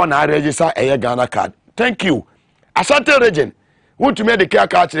MBB for na register Ghana card thank you Asante region wuntumi de kia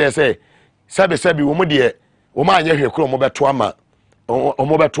ka kire say sabe wo mu de wo ma anye hwekro mo beto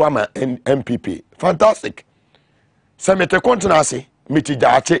ama MPP fantastic semete kontinasi miti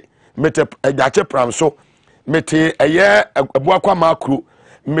jaache mete jaache pramso mete eye abuakwa makru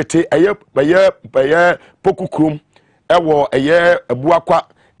mete eye pokukrum ewo eye abuakwa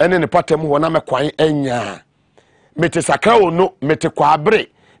ene ne patem ho na mekwan enya mete sakra no mete kwabre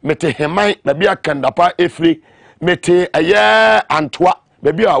mete heman babi akandapa efri mete eye antwa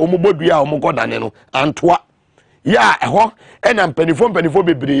babi a omubodua a omugodane no antwa ya eho ena mpanifo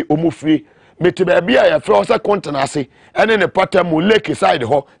bebre omufri mete baby a yefre o se kontenase ene ne patam lake side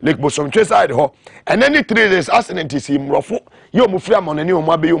ho lake bosomtwe side ho ene ni 3 days accident isi mrofo ye omufri amonani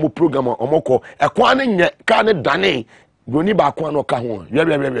omo abe ye omo program omoko ekwan ne nye ka ne dane broni ba kwa no ka ho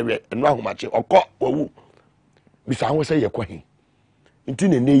we eno ahomache okọ owu bisa ho se ye kwahin nti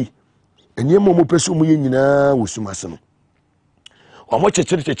ne nei enie mo pesu mu ye nyina wosumase no omo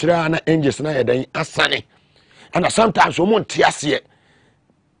chechire na angels na yedan asane and sometimes omo ntiase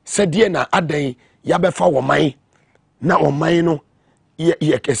sedie na adan ya befa woman na woman no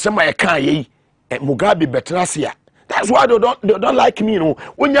ye kesema ye kan ye Mugabe betrasia. That's why they don't like me, you know.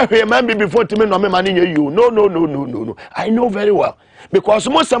 When you hear man before to me no me man you no I know very well because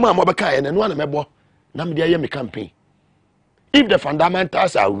most of my mobeka and one mebo na me dey me campaign. If the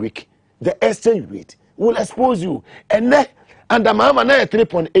fundamentals are weak, the exchange rate will expose you and the mama na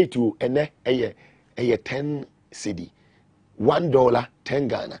 3.8 you and a 10 cedi $1 10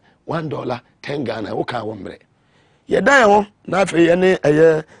 Ghana $1 10 Ghana o ka wombre ye dan ho na fe ye ne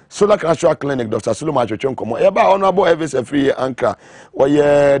solar natural clinic Dr. Solomon Achwechwe nkomo ye ba honorable Elvis Free Ankra wo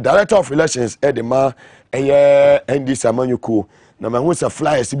ye director of elections edema NDC amanyuko na mahu se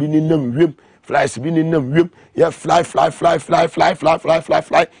flyers bi ni nam wiem flyers bi ni nam wiem ye fly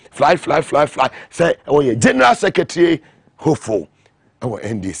say oh ye general secretary hopeful oh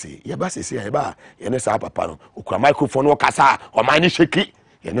NDC ye ba sese ye ba ye ne sa papa no okura microphone o kasa o man ni sheki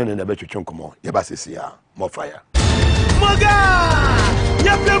ye ne be twetwe nkomo ye ba sese ya mo fire Maga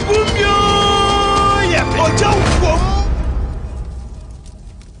ya pe Gumbe ya oja ukom.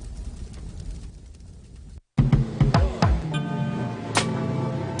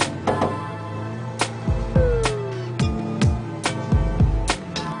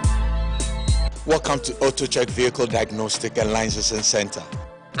 Welcome to Auto Check Vehicle Diagnostic and Licensing Center.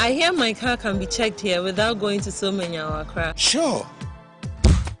 I hear my car can be checked here without going to so many hour crap. Sure.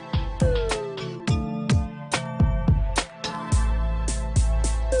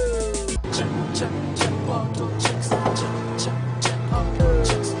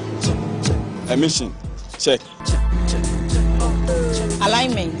 Emission, check.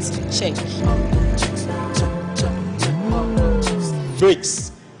 Alignment, check.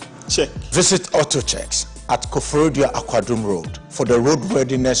 Brakes, check. Visit AutoChecks at Koforodia Aquadrum Road for the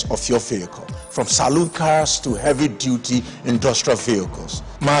roadworthiness of your vehicle, from saloon cars to heavy-duty industrial vehicles.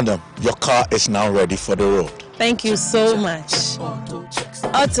 Madam, your car is now ready for the road. Thank you so much.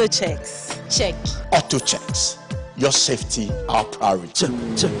 AutoChecks, check. AutoChecks, your safety, our priority.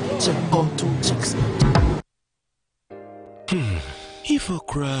 Check, AutoChecks. If I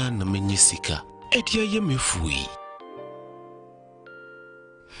cry na menyisika, edia ye mefui.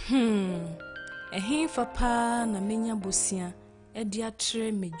 Ehinfa pa na menya bosia edia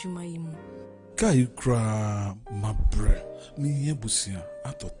tre medwuma yimu. Kai kra mabre me busia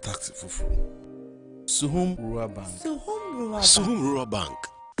ato taxi fufu. Suhum Rural Bank. Suhum Rural Bank.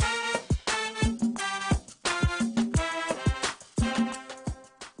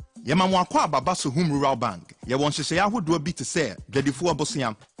 Yamamwa kwa baba Suhum Rural Bank. Ye won hye ya hodo bi te se dwadifo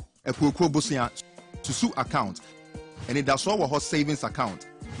abosia, ekuokuo bosia, susu account. And it does all savings account.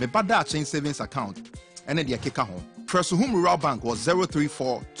 Me bada chain savings account. And then the keka home. Suhum Rural Bank was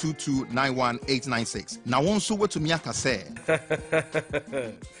 034229186. Now one so what to me aka say.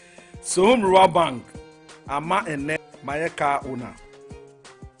 Suhum Rural Bank. Ama ene mayeka owner.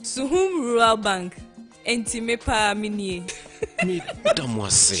 Suhum Rural Bank. Enti me pa minie.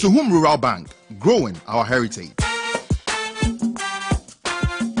 Suhum Rural Bank, growing our heritage.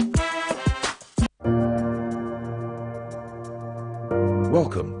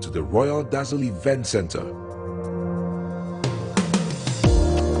 Welcome to the Royal Dazzle Event Center.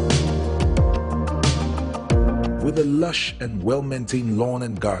 With a lush and well-maintained lawn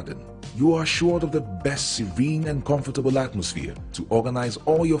and garden, you are assured of the best serene and comfortable atmosphere to organize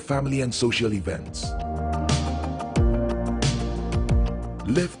all your family and social events.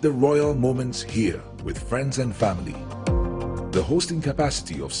 Live the royal moments here with friends and family. The hosting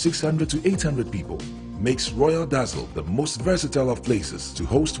capacity of 600 to 800 people makes Royal Dazzle the most versatile of places to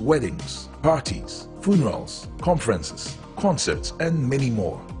host weddings, parties, funerals, conferences, concerts, and many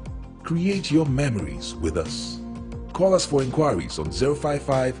more. Create your memories with us. Call us for inquiries on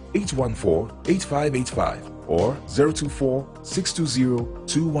 055-814-8585 or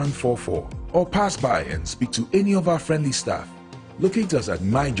 024-620-2144, or pass by and speak to any of our friendly staff. Locate us at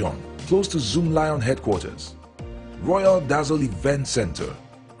My John, close to Zoom Lion headquarters. Royal Dazzle Event Center,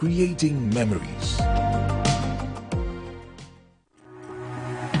 creating memories.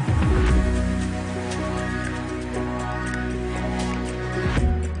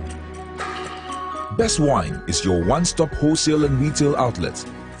 Best Wine is your one-stop wholesale and retail outlet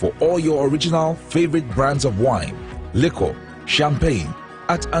for all your original favorite brands of wine, liquor, champagne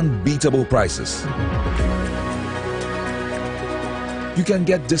at unbeatable prices. You can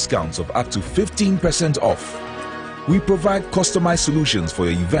get discounts of up to 15% off. We provide customized solutions for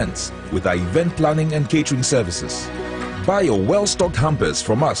your events with our event planning and catering services. Buy your well-stocked hampers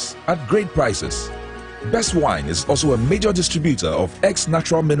from us at great prices. Best Wine is also a major distributor of X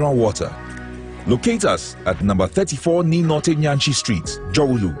Natural Mineral Water. Locate us at number 34 Ni Norte Nyanchi Street,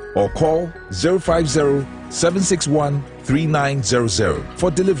 Jowulu, or call 050-761-3900 for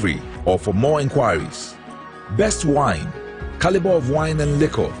delivery or for more inquiries. Best Wine, caliber of wine and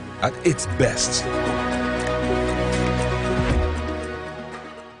liquor at its best.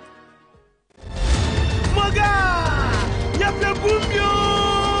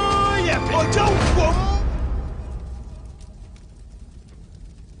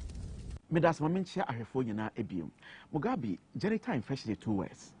 Medas Mamencia Ahefoniana Ebium. Mugabe, genital infection 2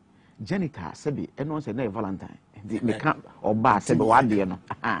 words. Genital, Sebi, and once a day Valentine. The mechan or bar, Sebi, 1 day.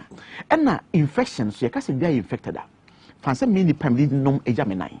 And now, infections, you can't be infected. fancy many family nom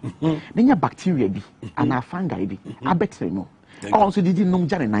ejamenai. Nenya bacteria bi and a fungi bi abetremo. Also did nom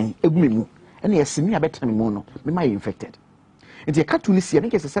janenai egumimu. And yes, me abetremo me my infected. And the cartoonist here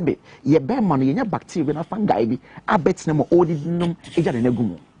is a sabe, ye bear money in your bacteria and fungi be abetremo or did nom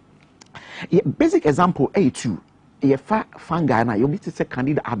ejanegumu. Basic example A2, ye fa fungi na you be to say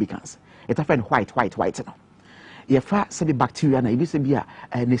Candida albicans. It's a friend white. No. Ye fa sabe bacteria na you be say be a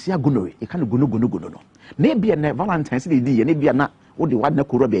nesia gonorrhea. You can't gono. Maybe a Valentine's Day, maybe a na what the one na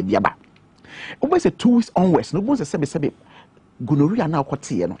kuro be biaba. Almost a 2 weeks onwards, no one's a sabe gonorrhea now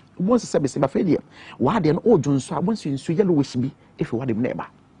quartier. No one's a sabe failure. Why then all Jones once you in yellow wish be if you want him neighbor.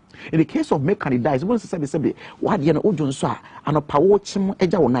 In the case of make candidates, once a sabe why the old Jones and a power chim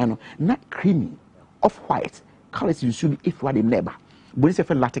edge or nine, not creamy, off white, colors you should if you want him neighbor. When it's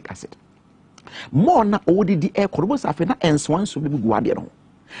a lactic acid. More na ODD air corobos after and swans so be guardian.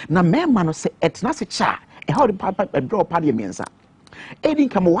 Na man say et nasi cha e how the papa draw party mensa. Edin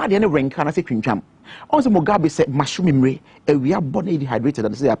kamawadi and a rank can I say quincham. Also Mugabe said mushroom e we are born dehydrated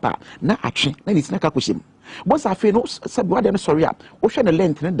and say apart. Na action, then it's not akushim. Once I feel no said what then sorry up. Ocean the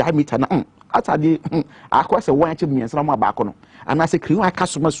length and diameter na after the aqua say one me and some back on. And I say crew I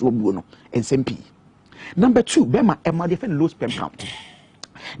customers will buono and SMP. Number 2, Bema Emma defend low sperm count.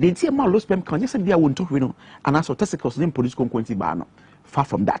 The entire low sperm count, yes, be a won't know, and also testicles then produce conquency barno. Far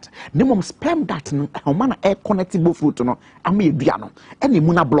from that. Nemum sperm that no man air connectable fruit no, I may diano, any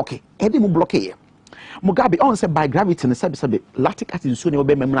muna blocky, any mu blocky. Mugabe on said by gravity and sabe lactic acid soon will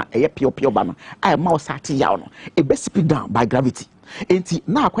be memra a pure banner. I am mouse at yano, a best speed down by gravity. Ain't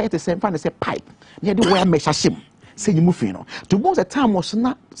now quite the same fan as a pipe, near the way measure shim. Say you move no to most the time was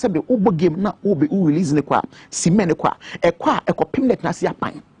not said the uber game na obe release the qua cement qua a pimlet na sia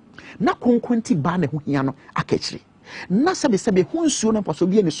pine na conquenti ban who hiano akechri na sabe who soon and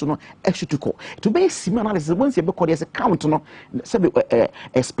possibly any sono exutuko to be cement analysis once you because there's a count no sabe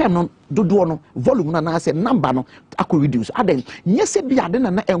a sperm no do no volume na say number no ako reduce aden yes be aden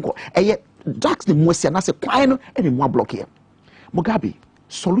na enko e drugs the mosia na say kwan no any more block here Mugabe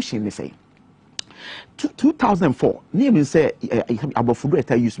solution they say 2004, name say about food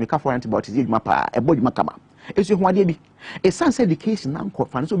better use make for antibiotics mapa a body makama. It's your one day. A science education now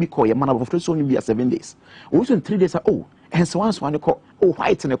called fans will be called a man of first only be 7 days. Also in 3 days oh, and so once one call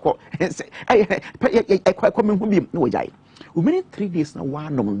white and a call and say I quite coming will be no jai. We many 3 days now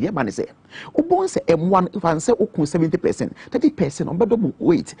one no dear man say. Ubon say M1 if I say 70%, 30% on better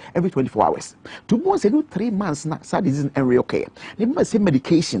weight every 24 hours. To bon say no 3 months now sad is in real care. They must say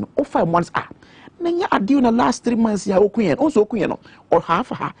medication or 5 months are. Nanya adi na last 3 months ya okuyen also okuyen or half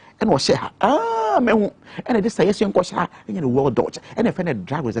her and or share her me and this say yes you share and you world dodge and if any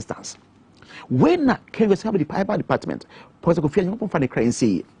drug resistance when na can you have the piper department pose go fear you pon fan cry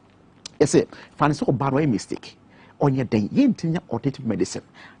say yes fan so bad way mistake on your day yintinya alternative medicine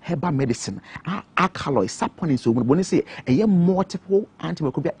herbal medicine alkaloid saponin so when say a multiple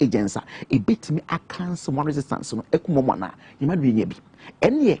antimicrobial agents a bit me cancer one resistance no ekumo na you might be bi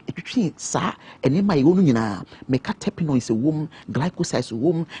ene etwetwe sa ene ma yonu nyina meka terpenoids wom glycosides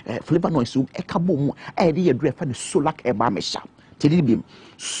wom flavonoids wom ekabo mu e de yedre fa ne solac herbal mesha tedi bim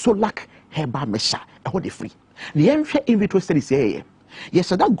solac herbal mesha e ho de free ne yenhwe in vitro studies yes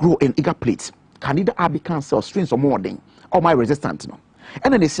that grow in eager plates Candida albicans cells strains or more than or my resistant no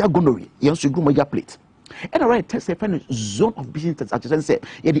and then they say gonorrhea yenso grow my plate and right test a zone of business as I say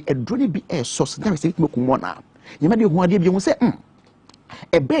ye the adrenaline be air source that is make mo na ye ma de ho ade bi won say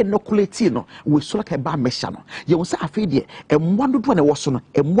e be inoculate no we so like ba mesha no ye won say afi de e mo dodo na wo so no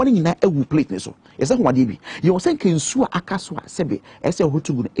e mo nyina awu plate ni so ye say ho ade bi ye won say kensu akaso a sebe e say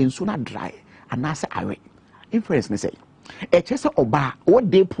hotugu no ensu na dry anase awe inference ni say a chesa oba what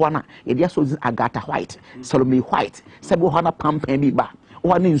day puana e dia so agata white salome white sebe ho na pampan bi ba o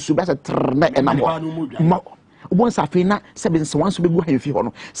na nsu ba se trna e na mo won sa fe na sebe nso wan so be gu hanfi ho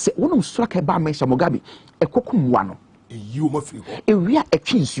no se wonum so ka ba mesha Mugabe e kokumwa no e yi o ma firi ho e wi a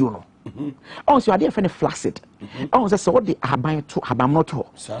etwi nsuo no also ade fe ne flaccid also say what the haban to haban not ho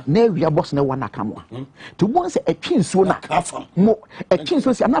na wi a boss na wana kamwa to won say etwi nsuo na mo etwi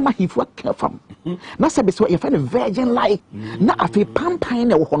nsuo say na ma hifu ka fam na sebe so e fe ne virgin like na afi pampan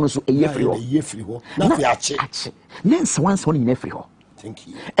na wo ho no so e yefiri ho na fi ache na nso wan so ne yefiri ho thank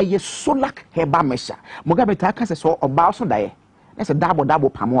you e solac herbal mesha Mugabe ta ka say so oba so dae na say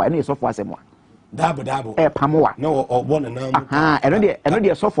double pamo e na so fo asemo double pamoa no one na eno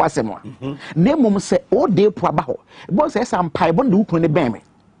de so fo asemo na mum say o de po aba ho bo say sam pai bo de ukun ne ben me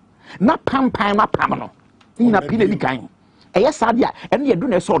na pampan na pam no na pi na di kan e sa dia eno de do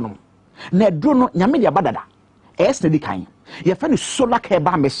na so no na do no nyame de abadada e sa di kan ye fa ne solac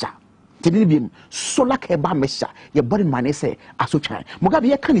herbal mesha Tedibim, solar keba mesha, your body man say, Asochan. Mugabe,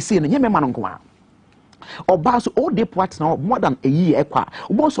 you can't see any man. Or bars all day parts now more than a year.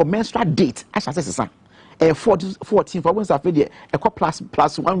 Once of menstrual date, as I say, 14 for once I feel a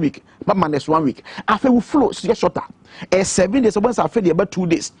plus 1 week, but minus 1 week. After we flow, so shorter. 7 days, once I feel about 2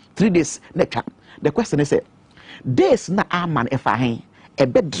 days, 3 days, next. The question is, days na man if I a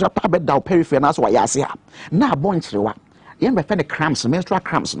bed drop a bed down periphery, and that's why I say, now bunch rewa. You may find cramps, menstrual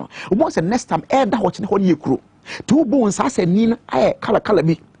cramps. No, once the next time, air that watching whole year crew. 2 bones, I said, Nina, I color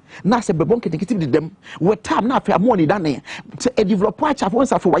me. Na se bebon ketekiti dem we time na afia money dane e develop watch afo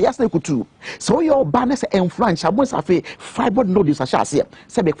nsa for wayas na kutu so your banner influence abon afi fiber nodules ashase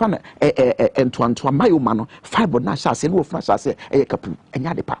se be fa entoanto mayoma no fiber na ashase no ofna ashase e kapu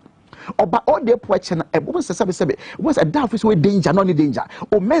enya de pa oba all dey poache na ebon sebe once a down face we danger no danger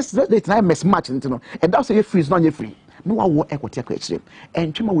o mess that na mess match no e down say free no nye free no wa wo ekwoti akachire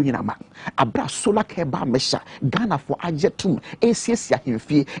entwema wo nyina ma abra solar care ba mesha Ghana for ajetum esiesia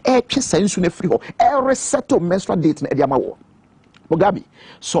hemfie etwe sansu na free ho resettle menstrual date na e dia ma wo Mugabe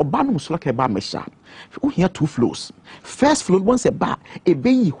so banum solar care ba mesha we here 2 flows. First flow once a bar e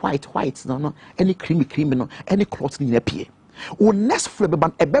be white no any creamy no any cloth ni appear o next flow be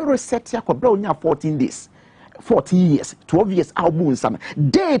ban e be reset ya kwabra onya 14 days 14 years, 12 years, our boons and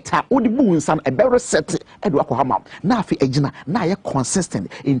data, all the boons and a better set Edward Kohama. Now, if you are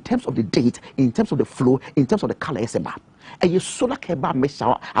consistent in terms of the date, in terms of the flow, in terms of the color, and you solar keba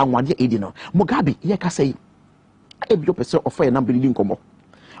mesha and 1 year edino. Mugabe, ye can say, a bio person of a number in Como.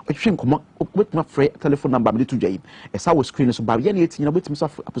 I think come with my free telephone number to Jay. As I was screening so by 18 with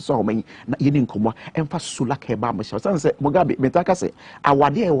himself episode me na yin Como and for solar keba mesha. Say Mugabe, Metaka say, I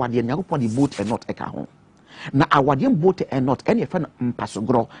wade Nyakopon the boat and not a home. Na awadiem boat and not any fan mpa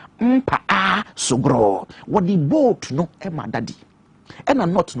sogro sogro what the boat no e ma daddy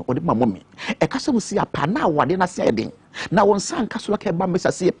and not no odi ma mommy e kasa musi apa na awade na se eden na won san kaso ka ba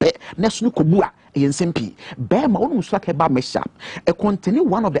mesa se pe na sunu kobua e nsempi be ma won musu ka ba mesa e continue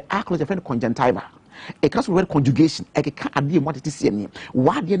one of the actions of conjunctiva e kasa word conjugation e ka ade mo tete se ni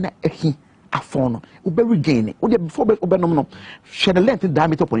wade na ehi afon no ube regain ode before ube no share the length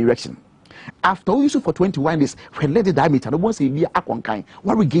diameter upon erection. After we use it for 21 days, when let the diameter, no one say be a conkai,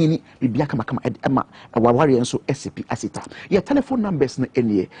 what we gain it, be a kama Emma, a warrior so SCP asita. Your telephone numbers no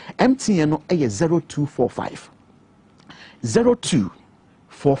any MTN 0245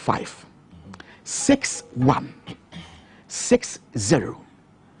 0245 61 60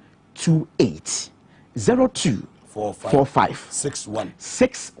 28 0245 61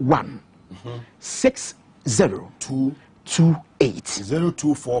 60 28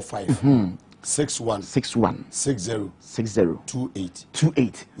 0245 61 60 28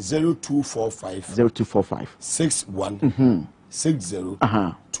 0245 61 60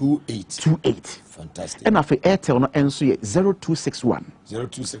 28. Fantastic. And after Airtel no enso ye 0261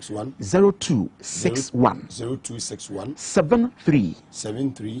 0261 73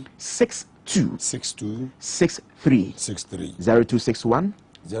 62 63 0261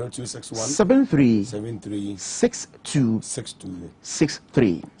 73 62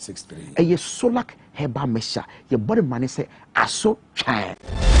 63. A ye solak heba mesha. Your body man say aso chan.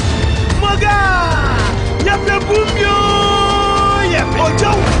 Maga! Yape bumyo! Yape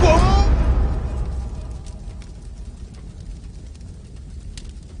ojo wom!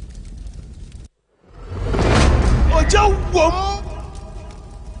 Ojo wom!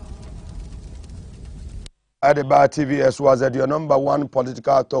 Adeba TVS was your number 1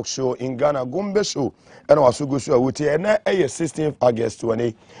 political talk show in Ghana, Gumbe show. And I was so good show with you. And 16th August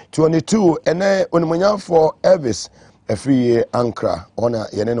 2022. And on for Elvis, a free year Ankara. Ona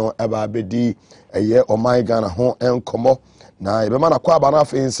yeneno eba bedi a year or my Ghana home and komo. Na ebemana kwa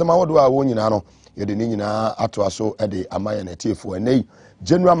banaf in some what do I won no. Yede ni nyina ato aso ede amaya na tiefo ene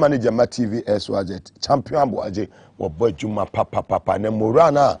general manager ma TVS was champion boaje wo bajuma papa na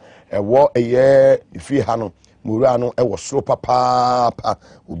morana ewo eye ifi ha no morano ewo soro papa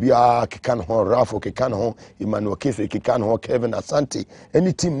obi a keka no ho Rafo keka no ho Emmanuel Kese keka no ho Kevin Asante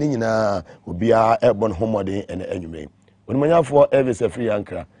any team ni nyina obi a ebon homode ene anwume onimanyafo Elvis free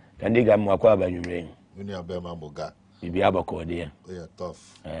Ankara kan diga mo akwa ba anwume uni abema moga Bibi abakode yeah tough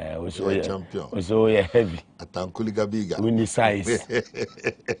champion so heavy atankuliga biga uni size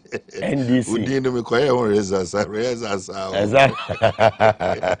NDC udino mikoye on reza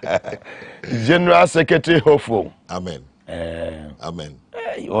General Secretary hopeful amen amen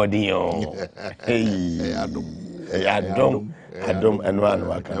Odinyo Adom and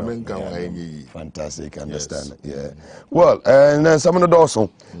one fantastic understand well and then some of the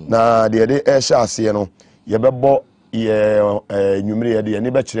also na the air shall see no yebebo numere de ne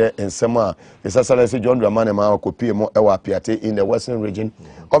be kire ensem a His Excellency John Dramani Mahama kopie mo ewa apiate in the western region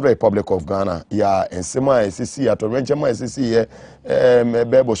of the Republic of Ghana. Ya ensem a esisi atorenchema esisi ye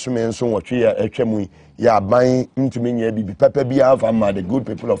bebo sume nso wotwe ya atwamu ya ban ntumi nya bibi papa bia fa ma the good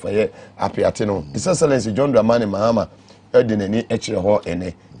people of apiate no. His Excellency John Dramani Mahama edinani ekire ho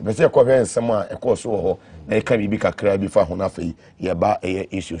ene be se ko hwe ensem a ekoso ho na eka bibi kakra bi fa ho na fei ye ba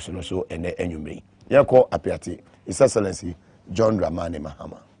issues no so ene enwumre yako apiate. His Excellency John Dramani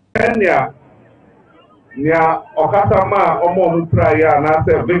Mahama. Nia okatama omo mpraya na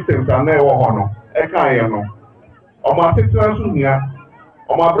se victims ana ewo ho no e kan ye no omo atetena so nia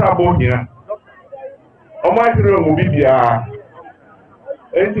omo abrabo nia omo ahire mu bibia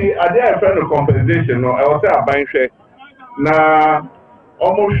enti ade a friend compensation no e wo se aban hwe na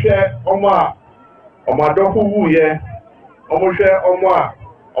omo hwe omo adofo wuye omo hwe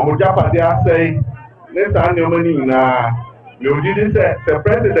omo japade asai ne sa ne omo ni na me odidi se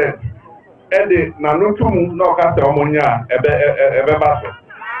president ede na notumu na okase omonya ebe baso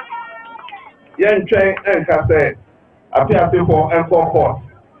yen twen enka se apiate for enko court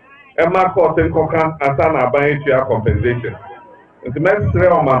ema court enko kan asa na ban etua compensation nti mestre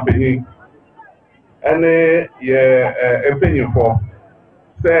o mampeni ene ye empenyin for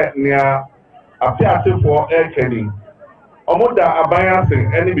se nia apiate for ekeni omoda aban ase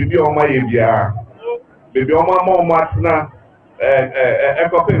ene bibi o ma ye bia bibi o ma o matna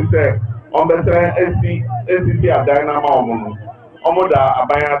ekopin se on better SCC adana ma omo omo da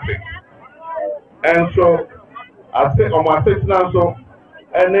abanyase and so I say omo asetina so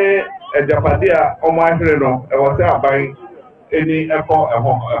any ejapade a omo ahire no e wo say aban eni eko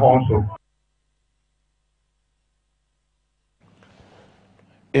ehon so.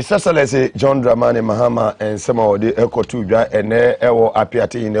 His Excellency John Dramani Mahama and some of the Ekotubia and Ewo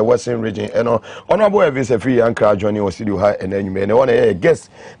Apiati in the Western region. And honorable Evans free and crowd joining was still high and then you may want a guest.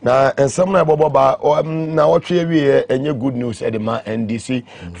 Now, and some of Boba now what we and your good news at the NDC,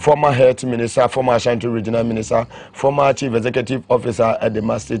 former health minister, former Ashanti regional minister, former chief executive officer at the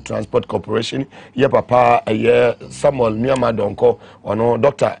Maase Transport Corporation. Ye papa a year Samuel Miyama Donko or no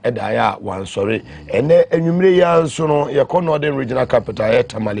Dr. Edaya one sorry. And then you may so no your Northern regional capital.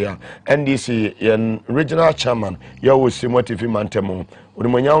 Malia NDC yen regional chairman yawo Simoti Mantemo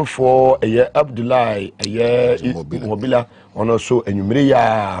Urimonyam for a year Abdullahi a year Mobila ono so enumere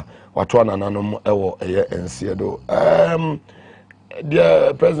ya watwana nanom ewo a year ensiedo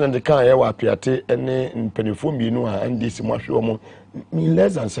dear president kan yawo apiate ene mpenifo biinu a NDC mwahwe omo in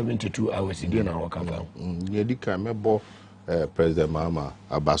less than 72 hours dey na wakaba yedi kan mebo president Mahama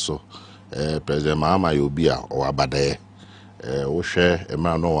abaso president Mahama yobia o abadaye wo hwe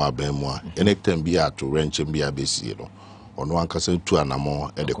emra no wa ban mu a anytime bi ato renche bi abesi no ono ankasa tu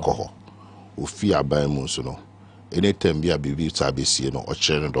anamo e de kɔ hɔ ofi aban mu so no anytime bi abibi ta abesi no o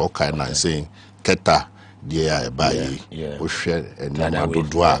kyere no do kai na sen keta de ya e bayi wo hwe enama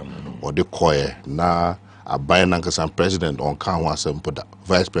dodo a o de kɔe na aban na ankasa president on kan ho asem poda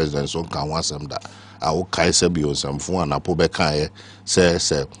vice president on kan ho asem da a wo kai se bi on samfo anapo be kan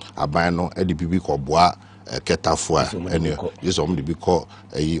se aban no e de bibi kɔ boa ketafua ene yesom de bi ko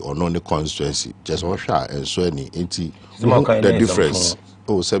eyi ono ne constituency just one sha enso ani enti the difference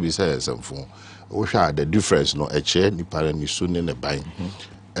o sabi say somfo o sha the difference no eche ni para ni so ne ban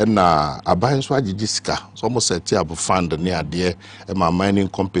na aban so agigi sika so mo set up fund ne ade e ma mining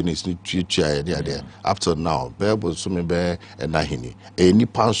companies ni tuatua ne ade up to now be so me be na hini eni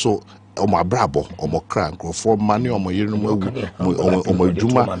panso omo abrabo omo kra nkrofo mane omo yerum awu omo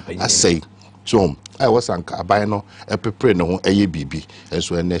djuma asai so I was anka aban no epepre no ho eye bibi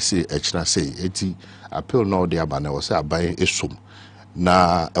enso enese echina sei eti appeal no dey abana was aban esum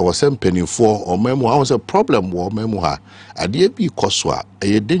na e was mpanifo omemu ha was a problem wo omemu ha ade bi koso a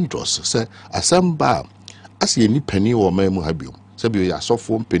eye dangerous say asamba ase ni pani wo omemu ha biom sebi ya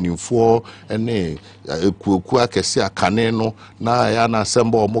sofo mpanifo ene ekuoku akese akane no na ya na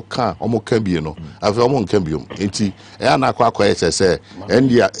asamba omoka bi no afi omonka biom enti ya na akwa ese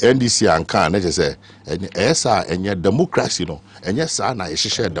NDC anka na ese esa enye democracy no enye sa na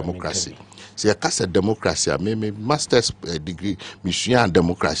ehihye democracy se ya kasa democracy me master's degree mission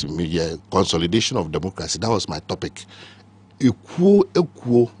democracy me consolidation of democracy, that was my topic.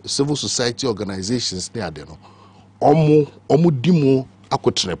 Ekuo civil society organizations ne ade no omo dimo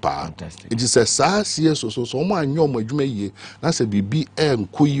akotene pa it is a saa so omo anyo omo adwuma yie na se bibi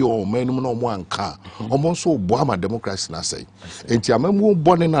enkoyi o manum na omo anka omo so bo ama democracy na say enti amamu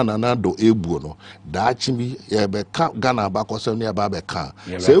bone na nanado ebuo no da chimi ye be ka Ghana ba kosem ne ba be ka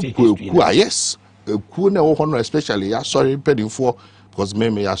se eku yes eku na wo hono especially ya sorry pedin for because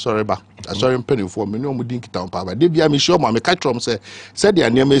me ya sorry ba asɔre mpanimfoɔ me ne ɔmo di nkita mpa ba de bia me hyɛ ɔmo a me ka kyerɛ ɔmo sɛ de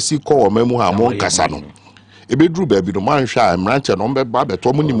nneɛma esi kɔ ɔmo mu ha mo nkasa no ebeduru baabi no man hwɛ a mmeranteɛ no ɔmo bɛba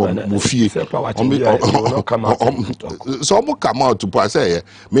abɛtɔ ɔmo ni mo fie so ɔmo come out po asɛ yɛ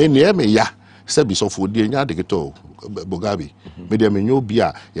me ne me ya sɛ bi sɔfo die nya de keto Mugabe me de me nyo bi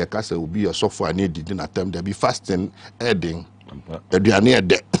a yɛ ka sɛ obi yɛ sɔfo a ne didi na tam de bi fasting edin aduane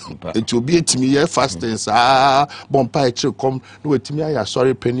ede eti obi etimi yɛ fasting saa bompa e kire kom no etimi aya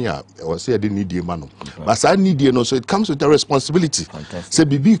sorry penny a o say de need ma no but saa need no so it comes with a responsibility say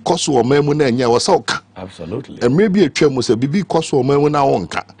bibi koso o mamu na nya wo say oka absolutely and maybe atwa mu say bibi koso o mamu na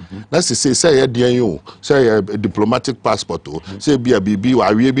wonka na say ye de an o say diplomatic passport o say bibi wa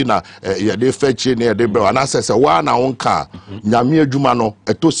awie bi na ye de fetch na ye de be na say wa na wonka nyame adwuma no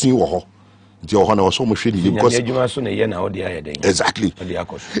etosin wo ho nti ho na so mo hwe ni because adwuma so na ye na odi ayeden exactly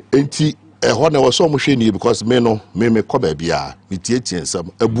enti ho na so mo hwe ni because me ko ba bia me tietie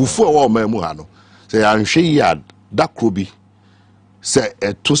nsam abufu a wo ma mu ha no say anhwe ya da krobi say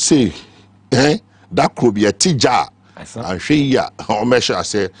to say da krobi atija anhwe ya o me sha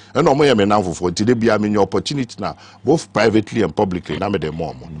say na o mo ye me nanfofo nti de bia me nye opportunity na both privately and publicly na me de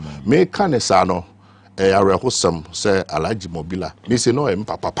mo me kan sa no arehosam say alaji mobila me say no em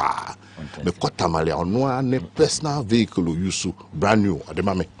papa me kotamale ono ne personal vehicle use brand new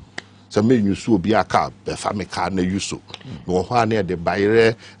adema me say me use obi aka be fa me car na use no ho na de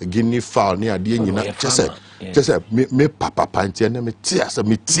bayre guinea fowl ne ade nyina chese me papa pantie na me tia say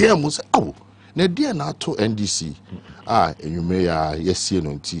me tia mu say awo na de na to NDC enyume ya yesie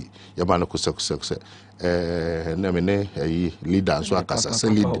no nti ye ba no kosakosakose na me ne leader so akasa say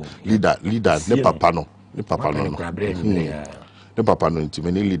leader ne papa no ne papa no nti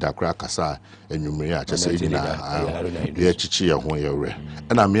me ne leader kra akasa enyumre a chese nyina ye chichi ye ho ye wre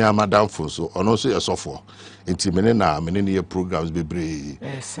na me madam fo so ono so ye sofo nti me ne ye programs bebre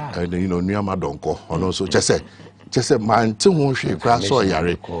and you know nuama donko ono so chese man te ho hwe kra so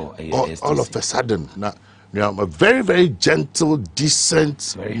yare all of a sudden na I'm a very, very gentle,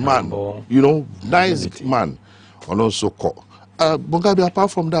 decent man. Humble. You know, nice man. And also, Mugabe,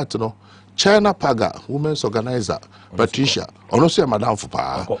 apart from that, you know, China Paga, women's organizer, Patricia, and also Madame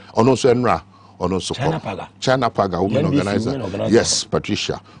Fupa, and also Enra, and also China Paga, women organizer. Yes,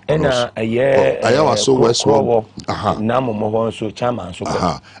 Patricia. And I was so Westward. Namo so chairman.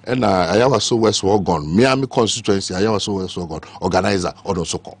 And I was so Westward gone. Miami constituency, I was so Westward gone. Organizer, and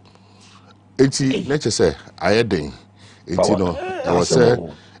also eti nature say ayeden eti no I was say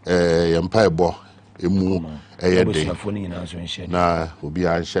empire bo emu ayeden na obi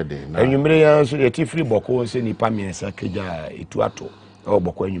an shede na enwumere ya so yeti free boko se nipa miensa keja etu ato e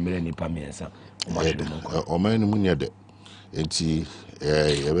boko enwumere nipa miensa o man mu nyede eti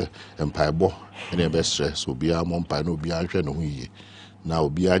empire bo na be stress obi am empire na obi an hwe no ho yie na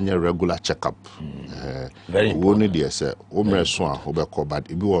obi anya regular checkup wo ne de say o mreso a obekọ bad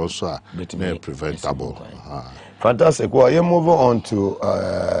ebi wo so a na preventable fantastic. Well, you move on to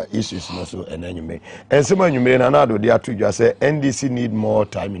issues also and anyway. And some anyway na do dey atudwa say NDC need more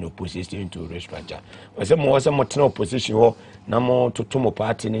time in opposition to restructure. We say more opposition ho na mo totomo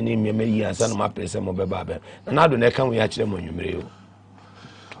party ni mmeme yi ansa na mapese mo beba be. Na do na kan we akire mo anwumere o.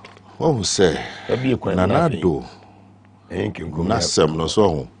 What we say? Na do nasem no so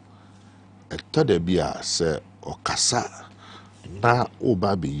ho etode bia se okasa na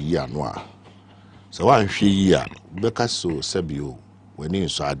oba be yi ano a se wan hwe yi a beka so sebio wani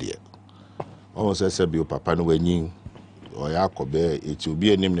nso ade o se sebio papa no wani o ya kobe eti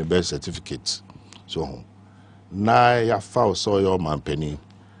obi enim ne birth certificate so ho na ya fa so yo mampani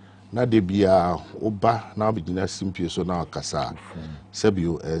na de bia oba na obigina simpie so na okasa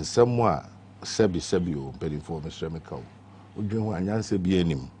sebio ensemo a sebio perifo mesremeka udwen ho anyanse bi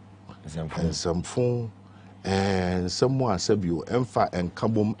anim ensamfo ensamo asabio emfa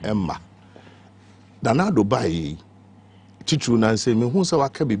enkabom emma danado bai titru na nse me hu se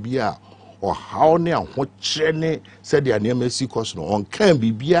waka bibia o haw ne ahokyere ne se de anema si kos no on kan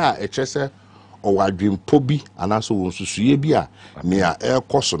bibia e kyese o wadwempo bi anaso won susuye bi a ne a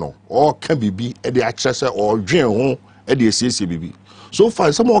ekos no o kan bibi e de akyese o dwen ho e de esiesie bibi so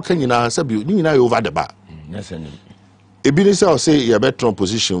far some o kan nyina sabio nyina over the bar Ebini say you better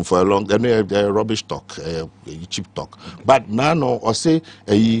position for a long rubbish talk, cheap talk. But now no or say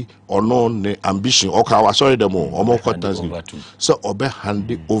or no ambition or sorry them or more contents. So obe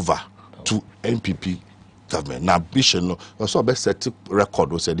hand it over to NPP government. Now ambition no also be set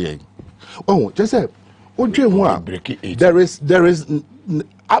record was there. Oh, just say there is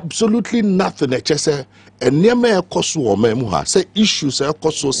absolutely nothing say enema ekoso o ma mu ha say issues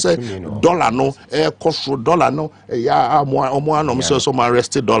ekoso say dollar no ekoso dollar no ya omo anom so ma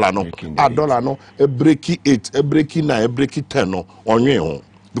arrested dollar no dollar no e breaki 8 e breaki 9 e breaki 10 no onwe ho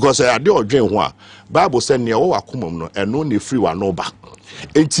because ade odwen ho a Bible say ne wo akomam no eno ne free wa no ba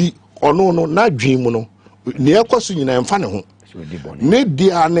enti ono no na dwen mu no ne ekoso nyina emfa ne ho ne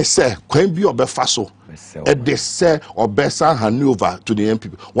dia ne say kwan bi obefa so they say or Bessa hand over to the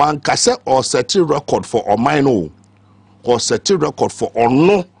MPP. One can say or set a record for or mine or set a record for or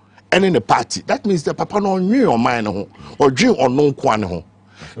no any in the party. That means the papa no knew or mine or dream or no quan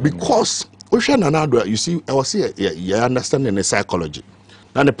because Ocean another you see I was here you understand in the psychology.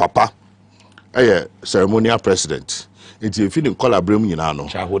 Now the papa ceremonial president. It's if you didn't call a brim, you know,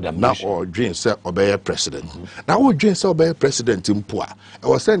 now or dream say obey president. Now, what dream say obey president in Pua? I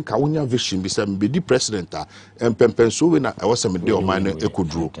was saying, Kawunya vision be some be the president, and Pempensuina, I was some deal mine a could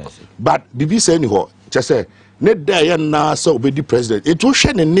draw. But the be say anyhow, just say, Ned Dia na so be the president. It was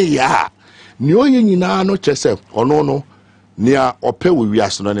shen in ya. New yin no chese, or no, near or pay with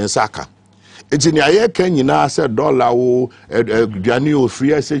Yasun and Saka. It's in the can you now say dollar or Dianio free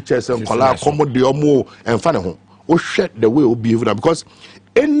SHS and Kola, Commodore Mo and Fanahon. Or shed the way will be because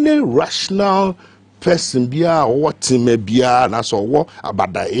any rational person be or what may be and so what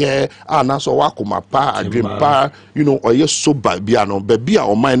about the air and so what come pa and dream pa you know or yes so by biano baby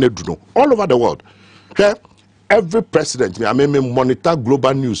or mine do all over the world. Okay, every president I mean monitor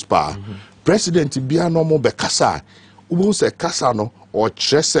global news pa president be a normal be kasa who say kasa no or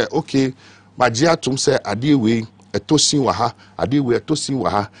say okay magia tum say ade we etosin wa ha ade we etosin wa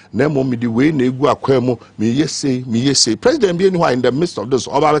ha na mo me di we na egu akwa mu me yese president be anywhere in the midst of this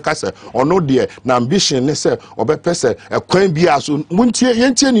oba ka say ono de na ambition ne say obe pese ekwan bi aso muntie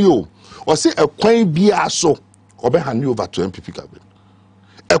yentie ni o o say ekwan bi aso obe hand over to MPP government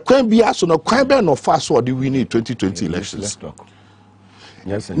ekwan bi aso no kwan be no fa so de win 2020 elections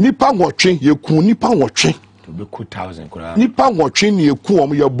yes nipa nwotwe yekun nipa nwotwe to be 2,000 kura nipa nwotwe ne eku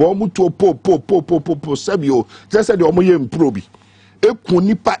om ye bo mu to po sabio just say de om ye impro bi eku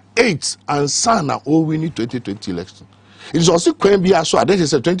nipa 8 and sana o win 2020 election it is also kwan bi aso ade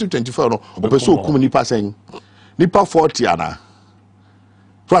say 2024 no opeso okum nipa sen nipa 40 ana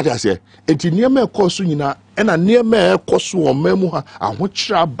Prata say enti niema ekoso nyina ena niema ekoso o mamu ha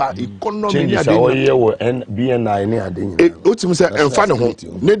ahokyira ba economy ni ade ye wo BNI ni ade nyina otimi say emfa ne ho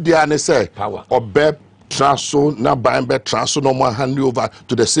ne dia ne say obe transfer na bambe transfer no more hand over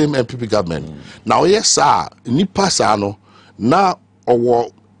to the same MPP government. Now yes sir, nipa sa no na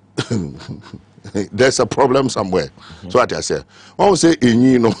owo there's a problem somewhere. So what I say, one say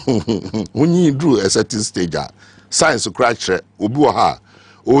enyi no onyi drew a certain stage science crash obi wo ha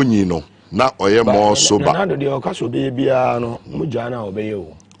onyi no na oye more sober. Na de okaso be bia no mu jana obeye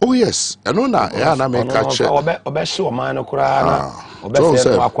o. Oh yes, I know na ya na make catch. Obe so man no kura na obe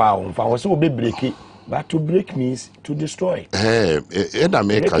se no akwa o mfa wo se obe break. But to break means to destroy. And I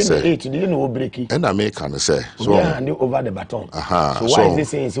make say. And I make say. So hand over the baton. So why is this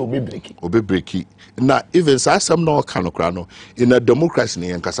saying so be breaking? Obe breaky. Now even some no kind of crano in a democracy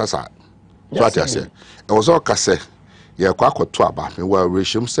in Kasasa. So what I say. I was all kase. Yeah, kwako to aba. Me wa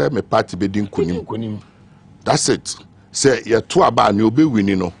regime say me party be din kunim. That's it. Say yeah to aba ni obe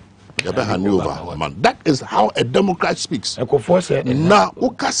winning no. Hand over, man. That is how a Democrat speaks. Now,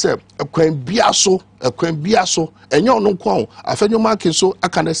 ukase ekwen biaso, and you no kwon. Afenyo marking so I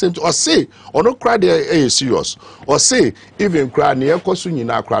can say or say or no cry there serious or say even cry near kosu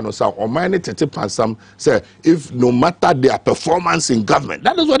nyina cry no sa or mine 30 some say if no matter their performance in government.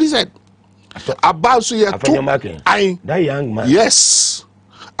 That is what he said. About so yeah, that young man. Yes.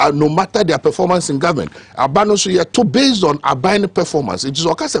 No matter their performance in government, Abano so to based on Abine performance. It is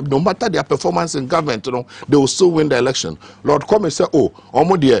okay. No matter their performance in government, you know, they will still win the election. Lord come and say, oh,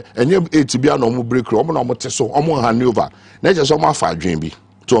 omo dear, and you ATB no more break, omo no more so, omo hand over. Let's just omo for dream be.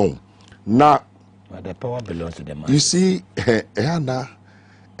 So now, the power belongs to the man. You see, Anna,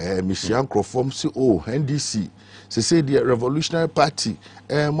 Michian Crawford say, oh, NDC. They say the Revolutionary Party,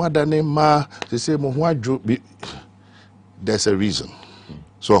 mother name Ma. They say Mohwa. There's a reason.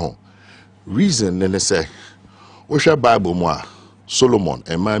 So, reason and they say, Osha Bible moi, Solomon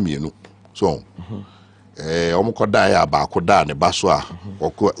and Mamienu. So, Omokoda Bakoda and Baswa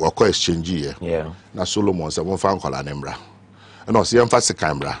or exchange here. Yeah. Now Solomon said one found Colanembra. And I see emphasis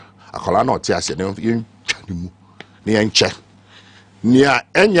camera. A colano tias and in Chanimu. Near check. Near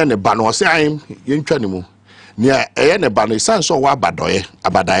Enya Bano say I'm in Chanimu. Near Ene Bano, son so wabadoe,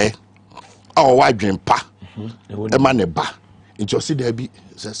 abadae. Our white dream pa. A man ba. Into see there be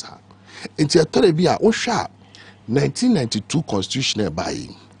says into a telebi 1992 constitutional by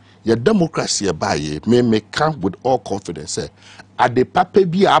your democracy may come with all confidence. At the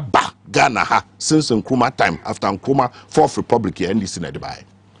pape bi aba Ghana ha since Nkrumah time after Nkrumah Fourth Republic NDC na dubai.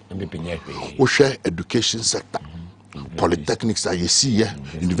 We share education sector. Polytechnics are you see here,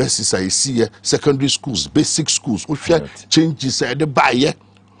 universities are you see here, secondary schools, basic schools, we share changes at the buy.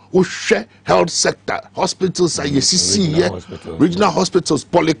 We share health sector, hospitals are you see here, regional hospitals,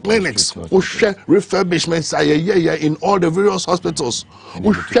 polyclinics, we share refurbishments are in all the various hospitals.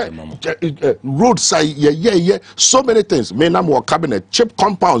 We share roads are so many things. Me na more cabinet, cheap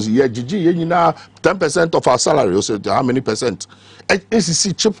compounds, 10% of our salary. You say how many percent?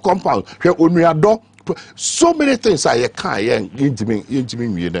 ACC cheap compound. So many things I can't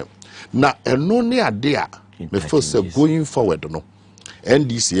intimate. Now, and no near there, me first going forward, no.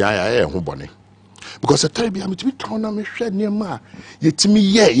 NDC, I because I tell you, I'm to be town, I'm shed near ma. Yet to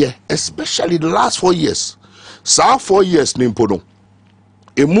me, especially the last 4 years. So 4 years, Nimpono.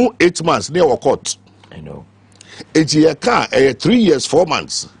 A more 8 months, they were caught. I know. 8 year car, 3 years, 4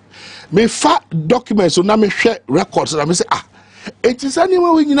 months. Me fat documents, so now me share records, and I say, it is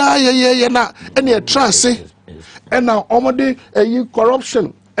anyway, and a trust, and now already a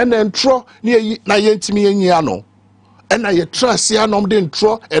corruption, and then throw near Nayetimi and Yano. And I trust ya nom de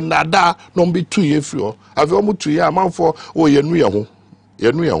ntro and nada nom be 2 years fio. I've almost 2 years man for yenu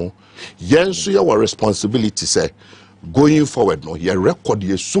so your responsibility say going forward no your record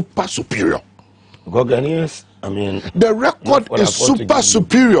is super superior. Ghanaians, I mean the record is super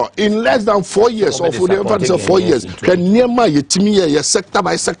superior in less than 4 years or for the advance of 4 years. Can near my yetimi sector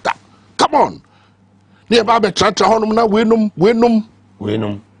by sector. Come on. Near Baba Tratra honum na wenum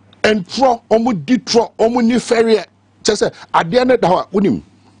and throw omu ditro omu ni ferry. Just say at the end of the unim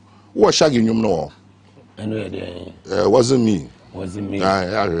what shagging you know. Wasn't me. Wasn't me.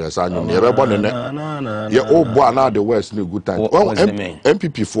 Yes, I knew. You're born in it. You're all born out the West new good time. Well,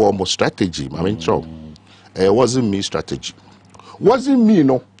 MPP for almost strategy. I mean, so it wasn't me strategy. Wasn't me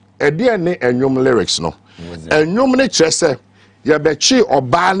no. A DNA and your lyrics no. And your many chese. You bechi or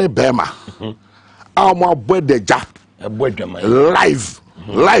bane bema. Our boy de ja. Live.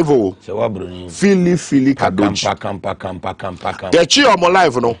 Live oh. Fili kadoji. The chi omo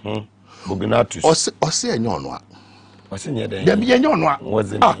live no. Ose enyo wasn't me.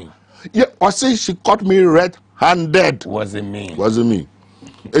 Yeah, she caught me red-handed. Wasn't me. Wasn't me.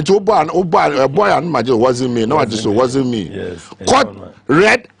 It's a boy and my wasn't me. No, I just wasn't me. Yes. Caught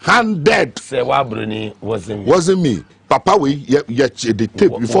red-handed. Say wasn't me. Papa, the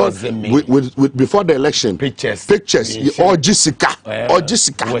tape before the election. Pictures. Or Jessica.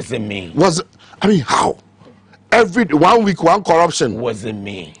 Wasn't me. I mean, how? Every 1 week, one corruption. Wasn't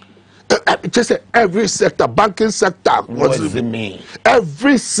me. Just every sector, banking sector, wasn't me.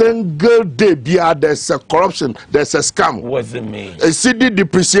 Every single day, there's a corruption, there's a scam. Wasn't me. A CD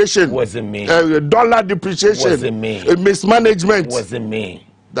depreciation. Wasn't me. Dollar depreciation. Wasn't me. A mismanagement. Wasn't me.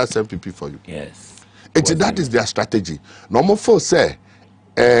 That's MPP for you. Yes. That is their strategy. Normal folks say,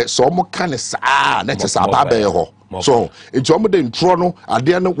 so almost kind of that's just a so it's almost in Toronto, and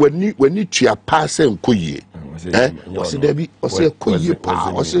then when you pass and kuye. Was it Debbie? Was it kuye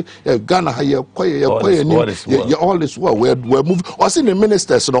pa? Was it Ghana? You all this well, we're moving. Was it the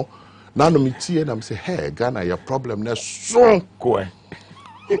ministers? No, now me tea and I'm say, hey, Ghana, your problem now so cool.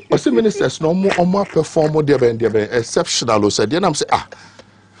 Was the ministers no more perform there exceptional? Said then I'm say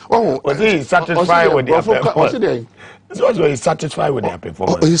oh, was he satisfied with their performance? Was he satisfied with their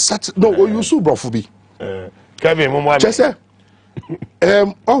performance? No, you so brofubi. Kevin, just say,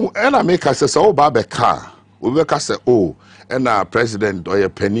 and I make us say, oh, Baba car. We make us say, oh, and our president or a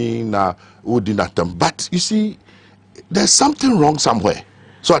penny na who did not. But you see, there's something wrong somewhere.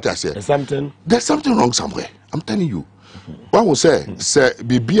 So what I say, there's something wrong somewhere. I'm telling you. One will say,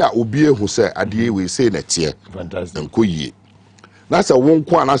 Bibia Ubie who say, Adie we say next year. Fantastic. And kuye. That's a one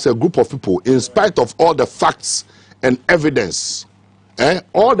quan, that's a group of people, in spite of all the facts and evidence.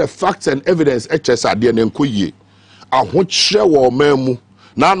 All the facts and evidence HSR there nkuye. I want share wo memu.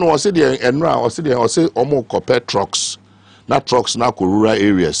 Now no say there enra or say there or say omo compare trucks. Na trucks na ko rural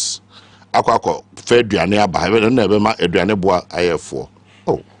areas. Akwa fe aduane aba na be ma aduane boa ayefo.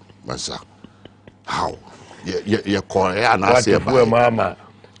 Oh, masa. How? You call na say ba.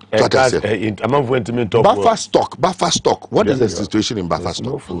 Buffer stock. What is the situation in buffer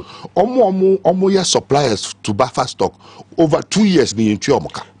stock? Omo suppliers to buffer stock over 2 years being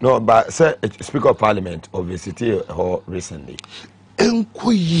no, but sir, Speaker of Parliament obviously recently.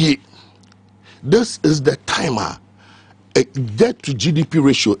 This is the timer. Debt to GDP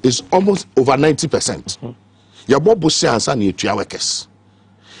ratio is almost over 90%. Your bobo say answer ni to workers.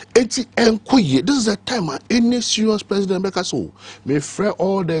 This is a time any serious president make us so. May free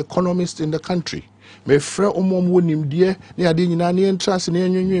all the economists in the country. May free wonim dear near the United Trust in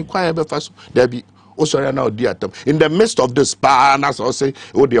any quiet befast. There be also now dear them. In the midst of this ban, as I say,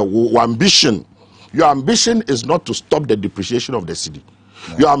 your ambition. Your ambition is not to stop the depreciation of the city.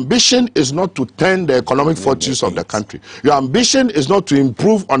 No. Your ambition is not to turn the economic fortunes of the country. Your ambition is not to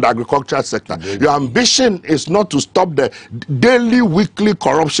improve on the agricultural sector. Your ambition is not to stop the daily, weekly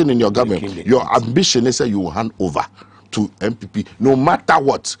corruption in your government. Your ambition is that you will hand over to MPP no matter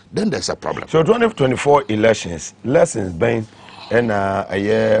what. Then there's a problem. So 2024 elections, lessons being and a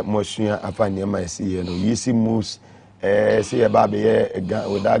year motion afanya MSC no easy moves. Say about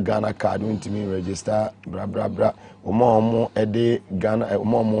with that Ghana card went to me register bra omo ede Ghana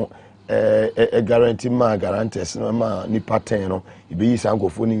omo guarantee ma guarantees no ma ni pattern no e be use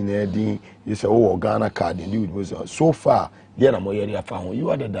ankofo ni na din you say oh Ghana card indeed was so far there na mo yeri afa ho.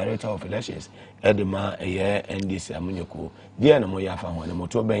 You are the director of elections edema eye NDC amanyeko there na mo yeri afa ho na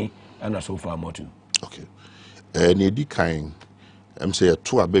moto ben na so far moto. Okay na di kan say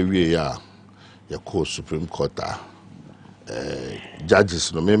to abawie ya call Supreme Court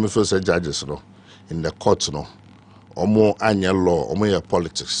judges no me feel say judges no in the court no omo anya law omo ya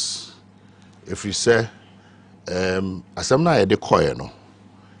politics. If you say asem na ye de koye no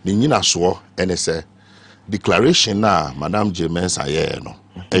ni nyina so ene say declaration na Madam James aye no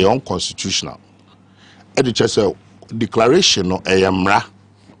e unconstitutional. E de say declaration no e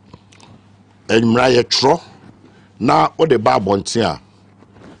mra ye tro na o de ba bonten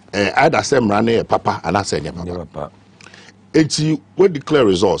a either say mra na ye papa ana say nye papa. Eti we declare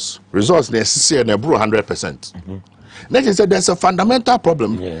results na SCC na bro 100%. Next said there's a fundamental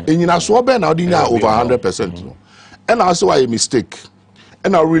problem in so be now over 100%. No. And also a mistake.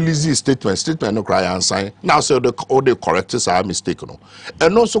 And I release this statement no cry and sign. Now say all the correctors are mistake no.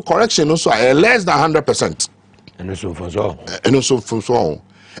 And also correction also less than 100%. And also for so.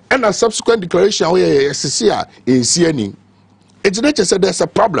 And a subsequent declaration where SCC in CNE. It's not just said there's a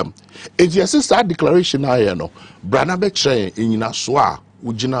problem. It's just that declaration I know. Brana be train in Naswa,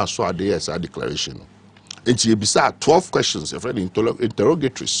 Ujina Swa the yes declaration. It's beside 12 questions, if any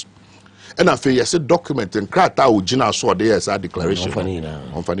interrogatories. And I feel yes a document and crata Ujina Swa the yes declaration.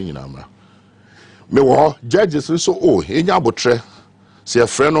 On funny na. Me wo judges so in yabotre. Say a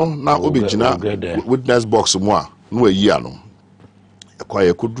friend na obijina witness box mo no a year no.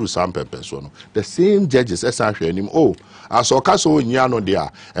 Quite could do some purpose. The same judges as I him. Oh, I saw Castle Yano there,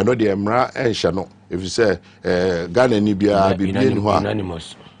 and no the Emra and Shano. If you say Ghana Nibia be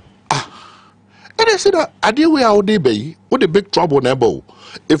unanimous. And I said that I did where our day be with the big trouble nebo.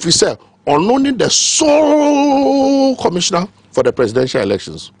 If you say only the sole commissioner for the presidential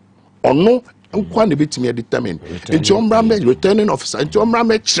elections, or no, and quite a bit me determined. In John Brambe returning officer, and John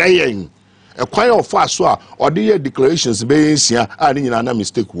Brambe trying. A choir of fast or the declarations based here, I didn't have a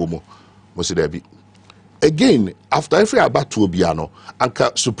mistake. Woman, was it again after every about to Biano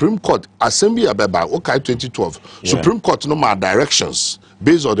and Supreme Court Assembly about okay 2012 Supreme Court no more directions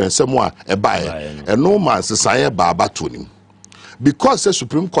based on someone a buyer and no man society baba to him because the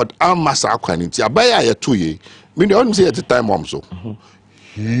Supreme Court are massa quantity a buyer 2 years. Me the only say at the time bomb so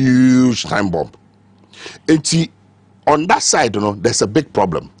huge time bomb. On that side, you know, there's a big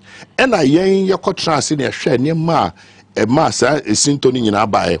problem. And I yen your contrast in a share near a Maase is syntony in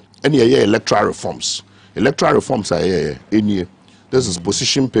Abai, and ye electoral reforms. Electoral reforms are in this is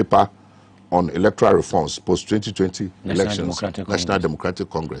position paper on electoral reforms post 2020 elections, National Democratic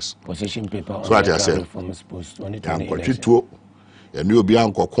Congress. Position paper on electoral reforms post 2020 elections. Ya new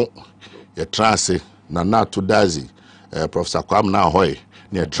Bianco, ya transi, na to Dazi, Professor Kwam na hoy.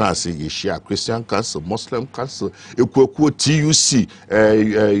 Near Transi, Yeshia, Christian Council, Muslim Council, TUC,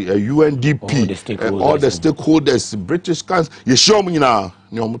 UNDP, all the stakeholders, British Council. You show me now,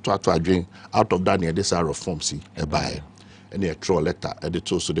 to drink out of that near this are reforms, see, a buy. And a troll letter,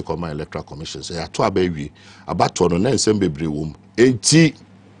 editor, so they call my electoral commission. Say, I told a baby about to an assembly room. 80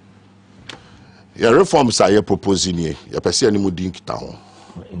 reforms are proposing here. You perceive any more dink town.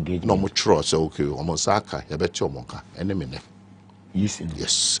 No more trust, okay, almost Saka, you bet your monka, and a minute.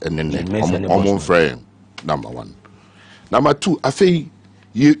 Yes, and then almost frame number one. Number two, I think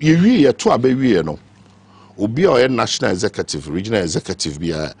you really to a baby, no. Obi or national executive, regional executive,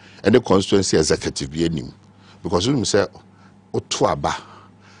 be and the constituency executive be him. Because you say, Otuaba,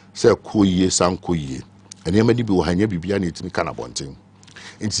 say, Koye, San Koye, and you may be Wahanya Bibian, it's me kind of wanting.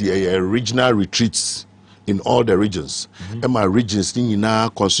 It's a regional retreats in all the regions. And my regions in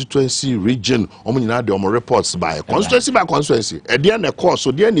constituency region, the reports by constituency. At the end of course,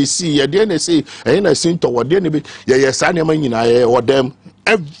 so the NEC, at the NEC, and I seen toward the NEC, yes, I am or them,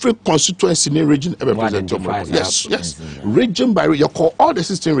 every constituency in the region ever present. Yes, region by region. You call all the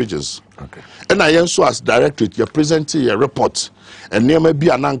 16 regions. Okay. And I also as directorate, you present a report, and near maybe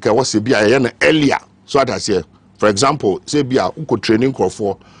an anchor was a be earlier. So that I say, for example, say be a training call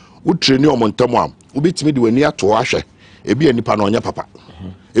for who train you on Tamam, who beat me when near to Ashe, a be any panonia papa.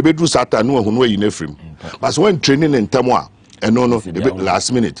 A bit do Satan no who know you nefrim. But when training in Tamwa, and no, a bit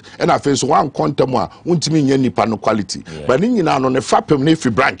last minute. And I face one contamwa, won't mean any pano quality. But in on a fapem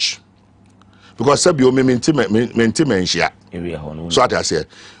nefri branch. Because Sabio maintenance, so that I say,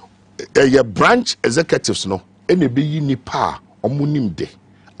 a branch executives no, any be nipa or munim de,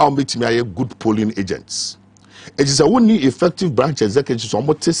 I'll meet me a good polling agents. It is a only effective branch executives on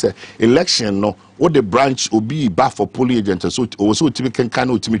what is election no what the branch will be bad for polling agents so also to can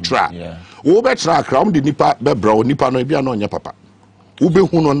try. We better track around the nipa be brown nipa no be no papa. We be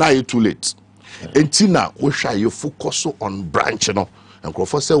who no na too late. Entina we shall you focus on branch no and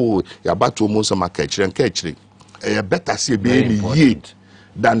crofo say we ya battle mo some catch and better see be ye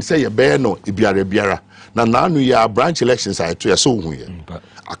than say be no biara na nu ya branch elections are to so hu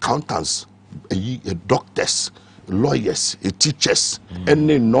accountants doctors, lawyers, teachers,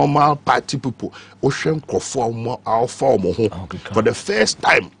 any normal party people, ocean for the first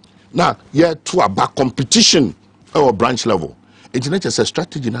time. Now, yeah, to about competition or branch level. It's not just a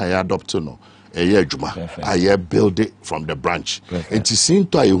strategy now I adopt no. A year juma, I build it from the branch. It is seen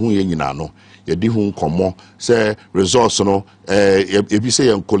to you know. You do come say results no if you say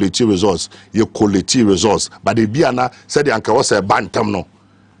you quality results, you quality results, but the biana said the anka was a bantam no.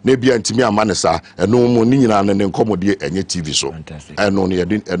 Nebi antimi amane sa eno mo ni nyina ne nkomode enye TV so eno ne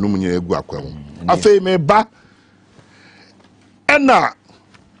yede eno mo nyina egu akwa ho afei me ba ena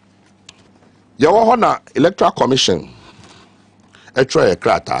ye wo ho na electoral commission etro ye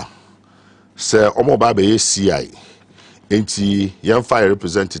krata se omo ba be CI enti ye fire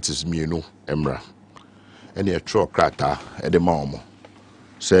representatives mienu emra ene etro krata e de ma omo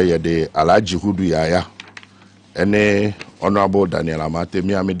se ye de Alhaji Hudu Yaya ene Honorable Daniel Amate,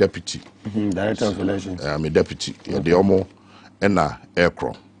 me am a deputy. Director of Elections. I am a deputy. The Omo Ena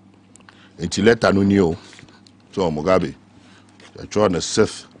Aircraft. Until later no new. So Mugabe. The on the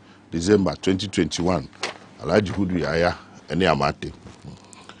 6th December 2021. Alhaji Hudu Yaya ene Amate.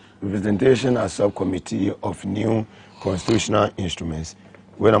 Representation as subcommittee of new constitutional instruments.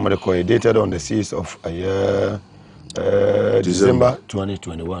 When I'm coordinated on the 6th of December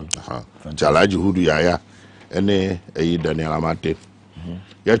 2021. Alhaji Hudu Yaya. Ene Daniel Amate.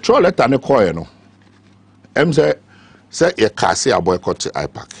 Ye tro letter ne koye no. Say ye kase a boycott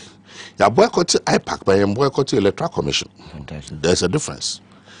IPAC. Ya boycott IPAC by boycott Electoral Commission. There's a difference.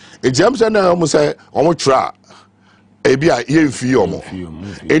 E jam say na mo say omo tra e bia ye fi omo.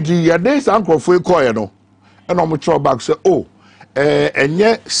 E di ye dey san krofo koye no. E no mo tro back say oh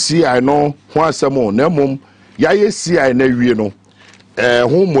enye CI no ho asem na mom ya ye CI na wie no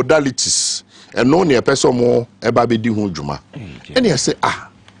ho modalities and no near person more eba be di ho dwuma and you say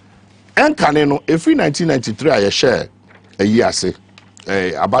enkane no every 1993 I share a year say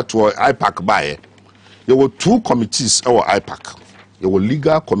about IPAC buy there were two committees our IPAC there were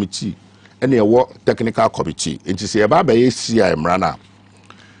legal committee and there were technical committee it is eba be CI mrana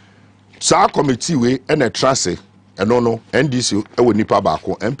sa committee we and a trust and no NDC e wo nipa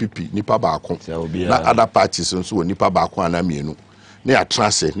baako MPP nipa baako na other parties nso wo nipa baako anamienu na ya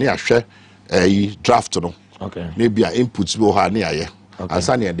trust na ya hwe draft no maybe a inputs will have near and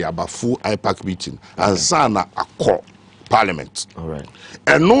Sanya the about full IPAC meeting and Sana a call parliament. All right.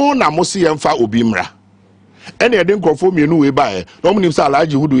 And no Namosi Emfa Obimra. Any I didn't conform you way by no one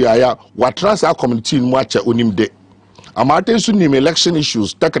Alhaji Hudu Yaya what trans our community in watch unim de. Amate sunim election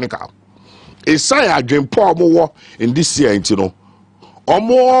issues technical. A saya dream poor more in this year, you know.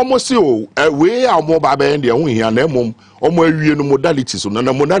 Almost you away our mobile band the only here and mom almost no modalities on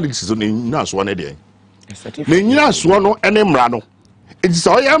the modalities on Nas one day. Ninas one and Emrano. It's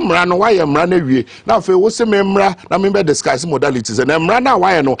all Emrano, why Emrano we now if it was a memra, I remember discussing modalities and Emrana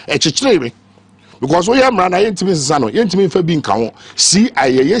why I know a chichiri. Because we Emrana ain't me son, ain't me for being count. See,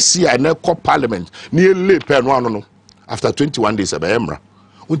 I see I never call parliament nearly per one after 21 days of Emra.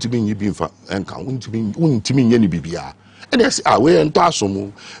 Won't you mean you being for and count? Won't you mean any BBR? And yes, away and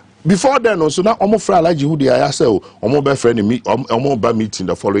Tassomu. Before then, also now almost Alhaji Hudu Yaya say, almost by friend meet, almost by meeting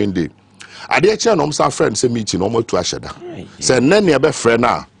the following day. I did chair some friends say meeting almost to Ashada. Say, Nanny, a best friend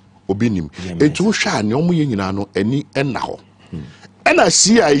now, Obinim. It will shine no more in any and now. And I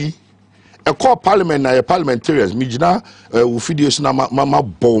see a call parliament, a parliamentarians, Mijina, videos na mama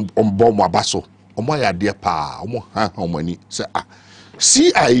bomb on bomb wabaso. O my idea pa, how many say,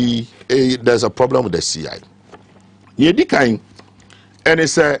 CI, there's a problem with the CI. Ye di kind and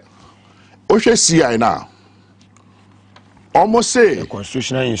it's a OHCI now. Almost say a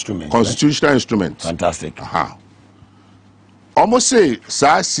constitutional instrument. Constitutional right? Instrument. Fantastic. Almost say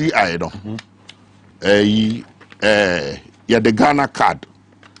sa CI no. Ya the Ghana card.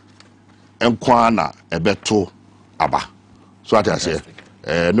 Enkwana ebeto aba. So what I say.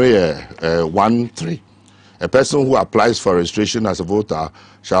 No 1-3. A person who applies for registration as a voter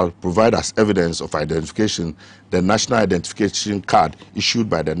shall provide as evidence of identification the national identification card issued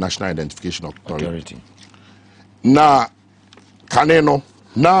by the National Identification Authority. Na kaneno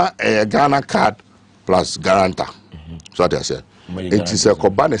na a Ghana card plus guarantor. So what I say. It is a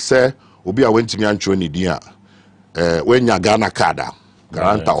kobane say obi a went to me and show ni dia. When you Ghana card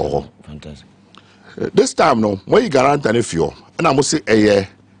guarantor oho. Fantastic. This time no, when you guarantor if you and I must say a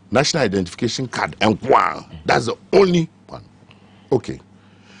national identification card and one. That's the only one. Okay.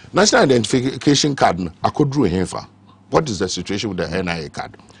 National identification card I could draw here for. What is the situation with the NIA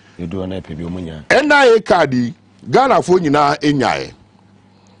card? You do an NIA card Ghana phone na enyae.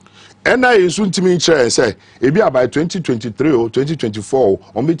 NIA soon to me chair and say it be by 2023 or 2024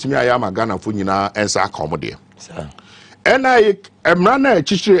 or meet me I am a Ghana phone na and sa accommodate. NIA emrana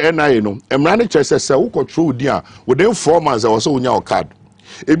chichiri NIA no emrana chair say who control dia within 4 months I was so nya card.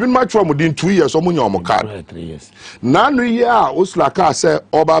 Even much from within 2 years or more card. 3 years. Nanu year Uslaka say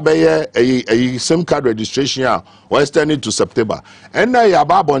Oba Beye a SIM card registration or extended to September. And I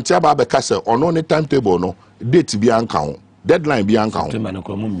abab on Tiaba Castle on only timetable no date be uncount. Deadline be uncount.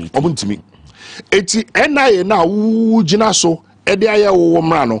 Omuntimi. Eti NIA now Jinaso Edia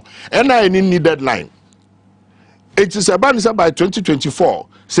Womrano NIA need deadline. It is a ban by 2024.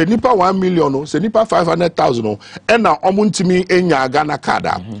 Se nipa 1 million, se nipa 500,000, and now omuntimi enya Ghana card.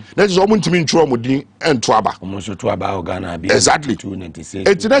 That is omuntimi ntro mudin entwaba. Omunso twaba Ghana be exactly 296.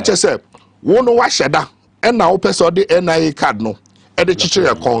 It's not just say wono wa sheda and now person the NIA card no. E de chiche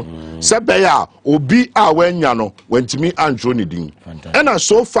yakon. Se be ya obi a wenya no wentimi antro ni din. And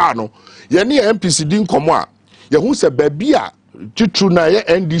so far no, ye ne MPC din komo a ye hu se baby a titru na ye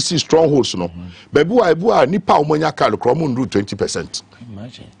NDC strongholds no. Baby wa ebu a nipa omonya card kromo ndu 20%.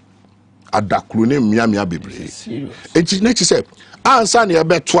 Imagine. Adaklu ne miamia bebre. Enti na chi say ansa na ye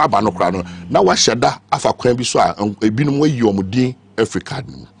beto aba no kra no na wa hyeda afa kwan bi so a ebinum wa yi omudin Africa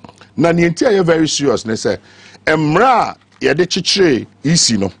ni. Na ne enti aye very serious ne say emra ye de chichire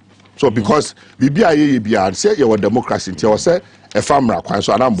isi no. So because bibi aye bia say ye democracy enti o say e famra kwan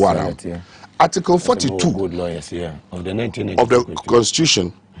so anambo ara. Article 42 good lawyers here of the 1980 of the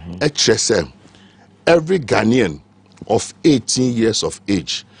Constitution say every Ghanaian of 18 years of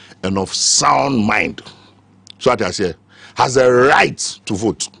age and of sound mind, so what I say, has a right to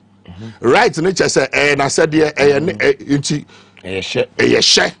vote. Right in nature say, and I said here,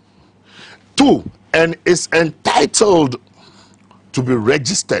 two, and is entitled to be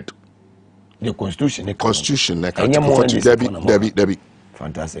registered. The Constitution. Debbie.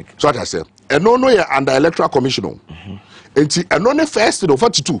 Fantastic. So what I say, and no under electoral commission. And no first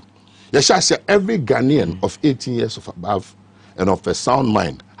 42. Yes, I say every Ghanaian of 18 years of above and of a sound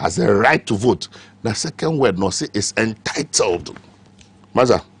mind has a right to vote. The second word no say is entitled.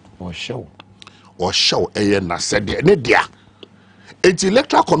 Maza. Or show. Na said there. It's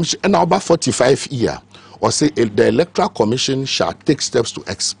electoral commission and about 45 years. Or say the electoral commission shall take steps to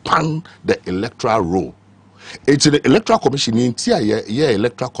expand the electoral roll. It's the electoral commission in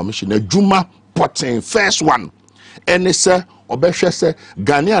electoral commission a Juma potting first one. And it's Obesha say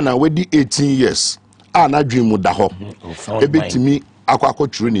Ghanaian na wedi 18 years. Na dream mu da ho. Ebetimi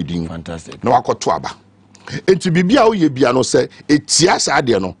akwakọ training din. Fantastic. Na wakoto aba. Enti bibia wo ye bia no say etia sa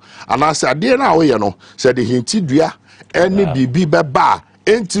ade no. Ana sa ade na wo ye no say de hinti dua ene bibi beba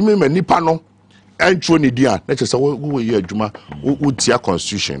entimi manipa no entro ne dia na che say wo ye adwuma wo tia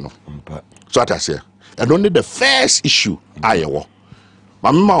constitution no. So what I say. And only the first issue ayewo.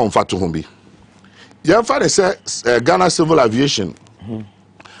 Mama on fatu humbi. Your father said Ghana Civil Aviation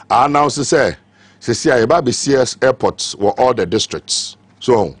announced say CS airports were all the districts.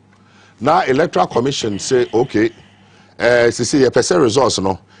 So now electoral commission say okay, your person results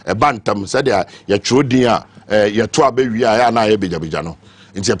no a bantam said your chudia your tour baby na bija no.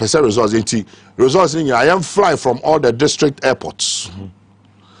 Into your person results in I am fly from all the district airports.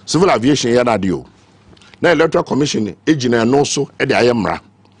 Civil Aviation yana dio. Now electoral commission agent no so I am ra.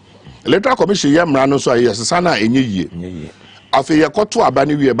 Electoral commission yamra no so ayesana enye yie afi yekoto aba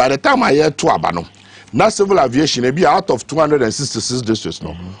ne wie by the time I to aba no na civil aviation e be out of 266 districts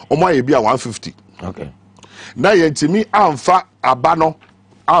no omo aye be 150 okay na yentimi amfa aba no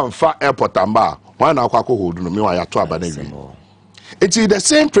amfa airport amba why na akwa hold no me wa ya to aba na wie it's the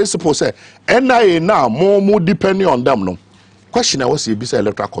same principle say NIA now more depending on them no question I was a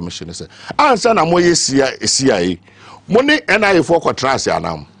electoral commission is answer na moye CIA money NIA for contrast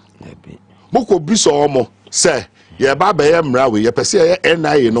anam moko biso omo say ye ba be ye mra we ye pese ye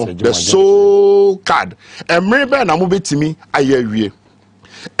NIA no the sole card emre be na mo betimi aye wie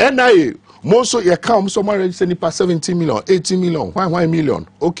NIA most of your come somewhere say nipa 17 million 18 million 1 million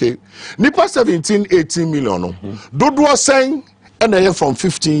okay nipa 17 18 million dodo saying NIA from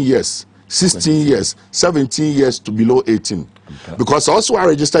 15 years 16 years 17 years to below 18 because also I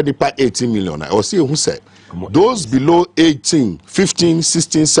registered nipa 18 million I see who said those below 18 15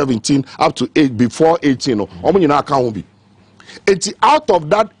 16 17 up to 8 before 18 omo nyina account be 80 out of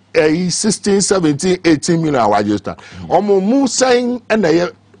that 16 17 18 million I registered omo mu saying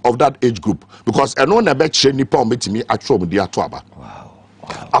NIA of that age group because I know never change nipa ometimi atrom dia to aba.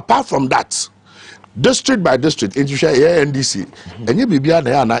 Apart from that, district by district, into share NDC, and you be na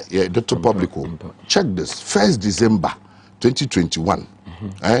the public. Check this 1st December 2021.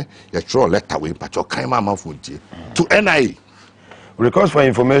 You throw a letter away, but your kaima to NIA. Request for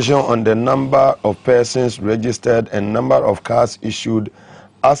information on the number of persons registered and number of cars issued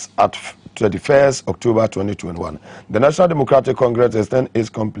as at 31st October 2021. The National Democratic Congress extends its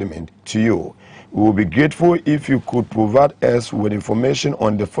compliment to you. We will be grateful if you could provide us with information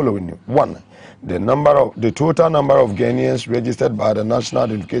on the following. 1. The total number of Ghanaians registered by the National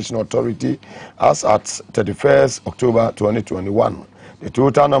Identification Authority as at 31st October 2021. The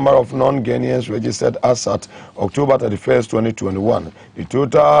total number of non-Ghanaians registered as at October 31st, 2021. The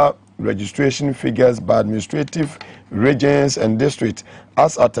total registration figures by administrative regions and districts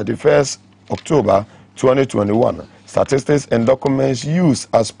as at 31st October 2021. Statistics and documents used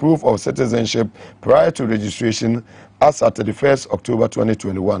as proof of citizenship prior to registration as at 31st October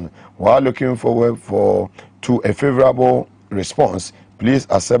 2021. While looking forward to a favorable response, please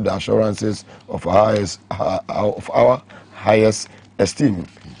accept the assurances of our highest esteem.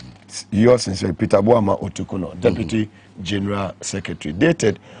 Yours sincerely, Peter Boama Otukuno, Deputy General Secretary,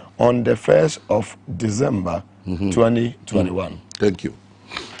 dated on the 1st of December 2021. Thank you.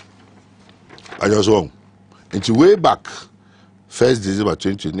 I just want into way back 1st December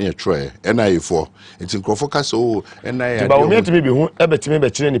 2020 try NIA 4 into focus NIA but we to be who ebetime be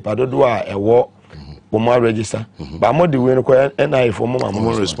kire nipa dodo a ewo wo register but mo the way no NIA 4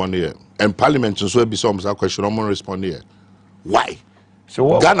 mo respond here and parliament so be some question mo respond here why so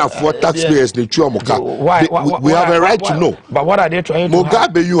what, Ghana for taxpayers they we have a right to know. But what are they trying to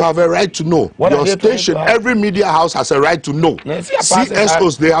Mugabe, you have a right to know. Your station, every media house has a right to know.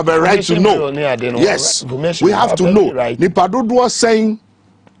 CSOs, they have a right to know. Yes, we have to know. Nipadodo was saying,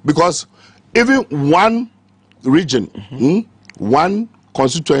 because even one region, one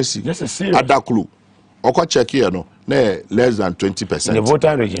constituency, Adakulu, Oko check here, no, less than 20%. In the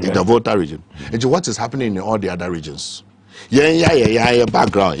voter region. In the voter region. And what is happening in all the other regions? Yeah,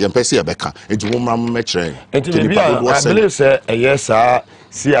 background. Yeah, pesi abeka. Enti wumra metre. I believe say yes,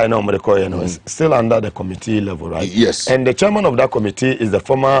 see I know still under the committee level, right? Yes. And the chairman of that committee is the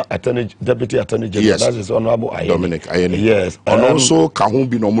former Deputy Attorney General. Yes. That is Honorable Ayeni. Dominic Ayeni. Yes. And also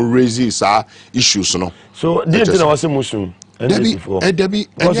Kahumbi no raise issues, no. So the thing I was saying Muslim. Debbie,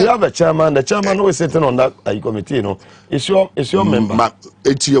 because you have a chairman, the chairman who is sitting on that committee, you know, it's your member.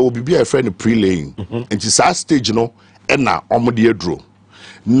 It will be a friend pre-laying. And it's our stage, you know. Na omudi edro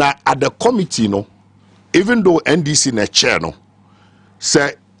na at the committee no even though NDC na chair no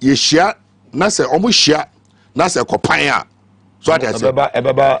say ye share na say omo share na say kopan a so at say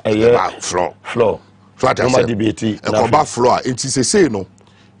ebeba floor so at say debate e koba floor enti say no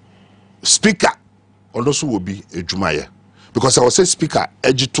speaker ono so will be edwumaye because I will say speaker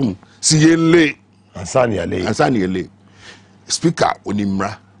egitum si yele ansani ele speaker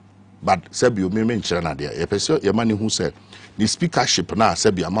onimra but Sebi me mention na there. Your money who said the speakership now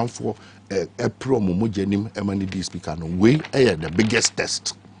Sebi amanfo pro momogenim emani the speaker no way the biggest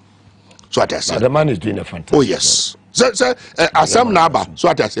test. So what I said. The man is doing a fantastic. Oh yes. So asam naba. So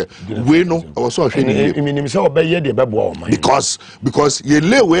what I said. We know also because you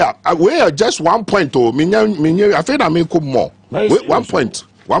lay where just 1 point oh minya I feel I make more. 1 point.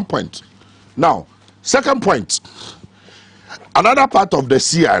 1 point. Now, second point. Another part of the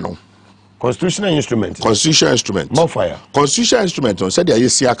CI no. Constitutional instrument. More fire. Constitutional instrument on said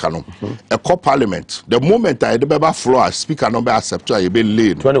the Canon. A co-parliament. The moment I the floor speaker number accept I be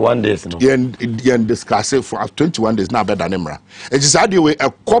late. 21 days. No. And discuss it for 21 days now better than Emra. It is the way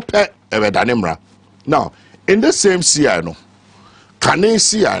a copy better than Emra. Now, in the same CI no. Can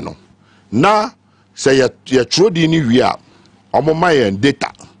CI no. Now say you throw the new year. Omo my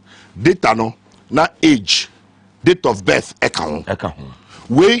data. Data no. Na age. Date of birth account.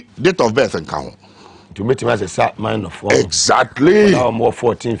 Way date of birth account. to meet him as a sat man of 4. Exactly. Now more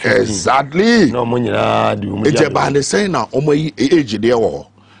 14, 15. Exactly. No money na do me. It's about the saying now age there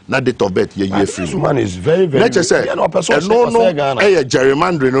not date of birth ye free. This man is very Let's say no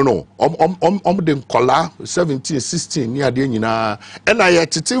gerrymandering no dem kola 17 16 near the nyina and I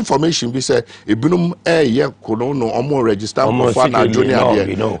get information be say ebinum ye kono no omo register for na junior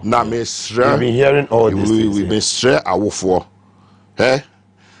there na me sre. We've been hearing all this. We been sre awofo.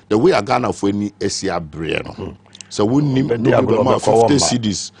 The way I Ghana for any Asia brain. So we need 50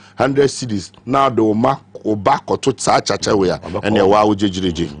 CDs, 100 CDs. Now the back or to such a way and the wow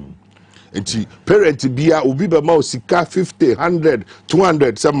JJJ. And parent be a ubi be mouse 50, 100,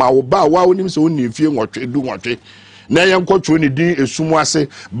 200. Some oba wow names only if you watch do what it. Na yam coach when it is sumwase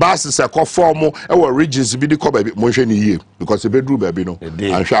bass a co formal our regions be the cover motion year because the bedroom baby no and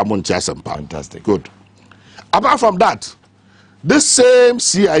Shamon Chasam fantastic. Good. Apart from that, this same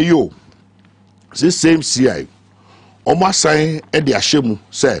CIO, almost saying at the Ashemu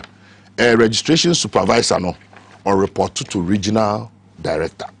say a registration supervisor no or report to regional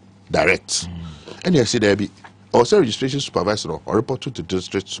director direct. And you see there be also registration supervisor or report to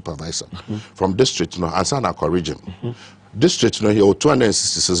district supervisor from district no and sana region. District no here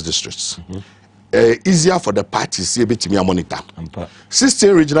 266 districts. Easier for the parties see bit me monitor.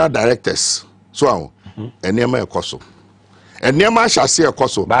 16 regional directors. So and near my coso. And near my shall see a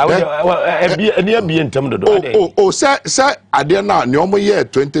coso. Near be in terms of sir, I dare now, no year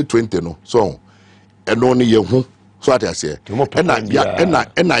 2020 no. So, and only you who, so I say, and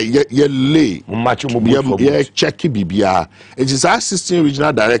I ye lay much ye checky BBR. It is our 16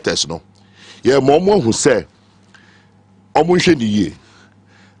 regional directors no. Ye momo who say, Omushe the year.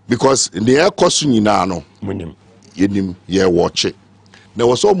 Because in the air costume you know, ye watch it. There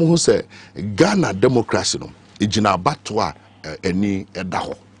was someone who said Ghana democracy no ejina batwa any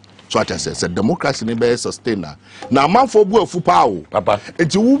edaho. So I said democracy ne be sustainer. Na man for bu afu pa o. Papa.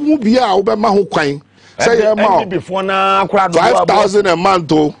 Enti wo mu bia wo be ma ho kwan. Say ye ma before na akra 5,000 a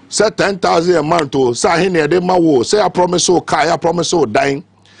month o, say 10,000 a month o. Say he ne de ma wo, say I promise o kai, I promise o dying.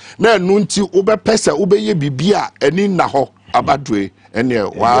 Na enu nti wo be pese wo be ye bibia eni na ho abadwe. And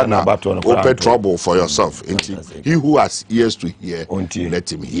open trouble for yourself. He who has ears to hear,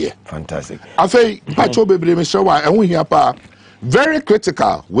 let him hear. Fantastic. I say, Pacho Baby, Mr. Why, and we hear very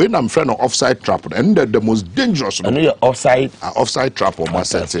critical when I'm friend of offside trap, and the most dangerous. I know you're offside trap or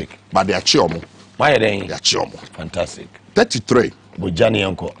Maase, but they are chiomo. Why are they? They are chiomo. Fantastic. 33. Bujani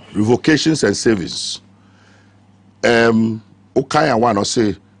uncle. Revocations and savings. Okaya one or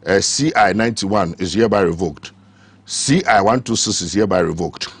say CI 91 is hereby revoked. CI 126 is hereby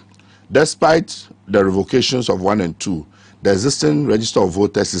revoked. Despite the revocations of 1 and 2, the existing register of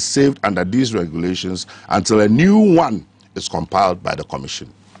voters is saved under these regulations until a new one is compiled by the commission.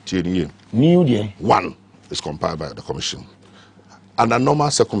 New day. One is compiled by the commission. Under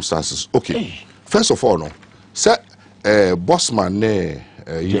normal circumstances, okay. First of all, no, say bossman ne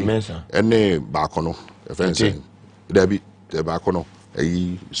ene bakono, Debbie bakono,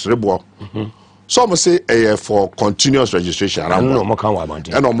 srebo. Some say for continuous registration. And no more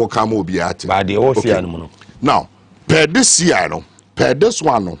come will be at. But they all see animal. Now, per this CI no, per this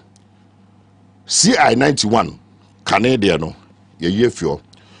one no, CI 91 Canadian no, ye year for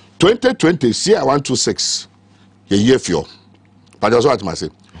 2020 CI 126 ye year for. But that's what I say.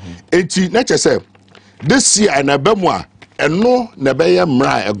 80 nature say this CI na bemwa and no nebeye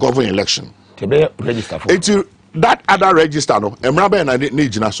mra a government election. Tebe register for. 80 that other register no emrabe na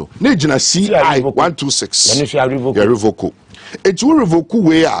nejina so nejina CI 126 ya revoke it will revoke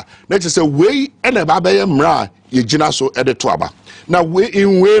we a na say we na ba be mra ye gina so e de to aba na we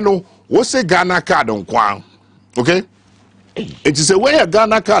in we no wo say Ghana card nkwa okay it is a way a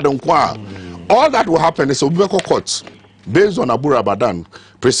Ghana card nkwa all that will happen is we be court based on Abu Ramadan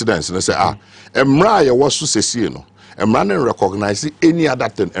precedents and say emra ye was so sesi no and man recognize any other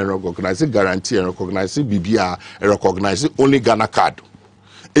thing and recognize guarantee and recognize BBR and recognize only Ghana card.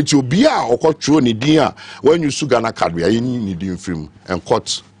 It will be a or true nidia when you sue Ghana card we are in needing film and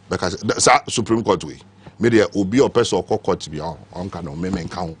court because the Supreme Court way. Maybe will be a person or court be on kind of meme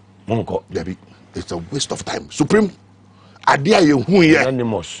count. It's a waste of time. Supreme idea you who here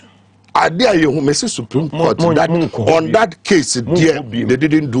idea you who say Supreme Court that on that case dear, they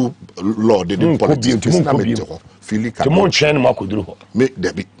didn't do law, they didn't politics. Make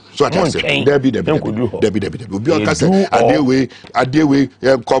Debbie. So I say Debbie. Be on case a day way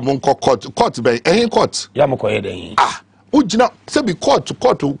common court by any court. Ujina say be court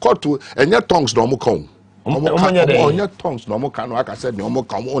to and your tongues no more come. On your tongues no more can like I said no more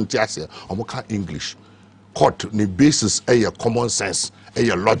come on tiase no English. Court ni basis a common sense a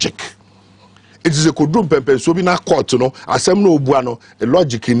logic. it is a kudrum pempe so bi na court no asem na obua no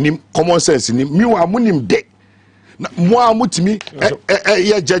logic nim common sense nim mi wa munim de mo amutimi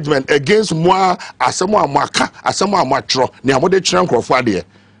ye judgment against mo asem amaka asem amatro ne amode kire nkrofo ade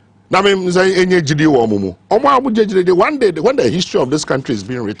na me say enye gidi wo omo amu jejire de one day when the history of this country is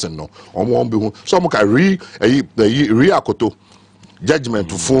being written no omo be hu so mo ka re akoto judgment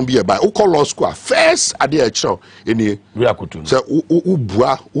to phone be by o law school first ade a kire eni re akoto say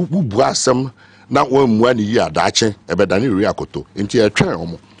ubua asem na one mu ni ya daache ebedani re akoto enti e twen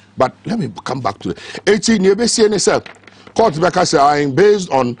omo. But let me come back to it. 18 years, court say based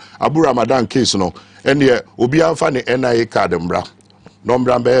on Abu Ramadan case, no, and yeah, Obi Anfani NIA card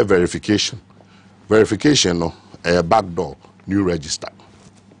number verification, no, a backdoor new register.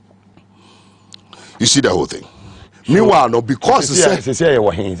 You see the whole thing. So, meanwhile, no, because say say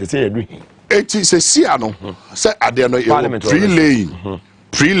no, say at the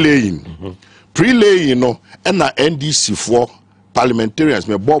pre-laying, no, and na NDC for. Parliamentarians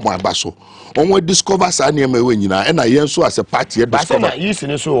me bob my baso onwe discover sa na we nyina e na yen so as a party discover but you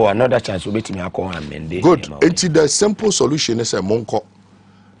see so another chance we betimi akọ amende good enti the simple solution is monko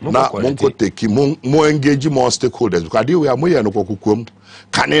na monko take mo engage more stakeholders because they we are moye no kokukom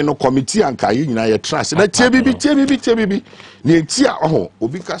kane no committee anka yi nyina ye trust na tie bibi ne enti a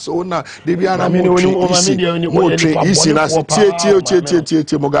obi ka so na de bia na mo isi na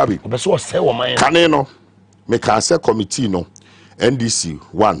tie Mugabe obeso se wo man kane no me can say committee no NDC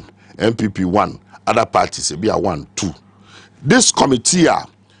 1, MPP 1, other parties be a 1, 2. This committee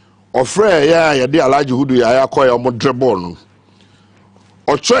offer ya de Alhaji Hudu ya call your modrebon.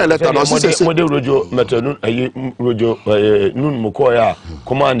 Or try letter no say model rojo metanu rojo nun mukoya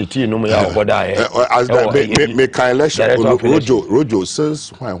command team no ya oboda as me can election rojo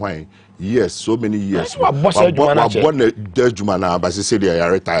since why yes so many years what born the juma na but say they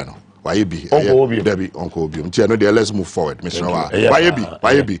are retired no. Why be Uncle Obi? Let's move forward, Mr.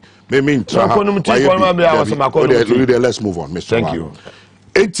 Why be? Let's move on, Mr. Thank you.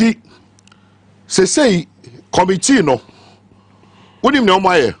 80 say committee no. What do you know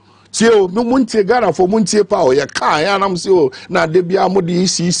my Tio, no muntie Ghana for muntie power, ya can ya nam say na de bia mo de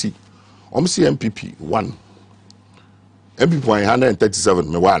ECC. MPP 1. MPP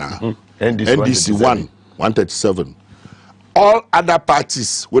 137 me wana. NDC 1 137. All other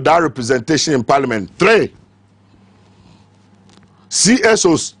parties without representation in parliament 3.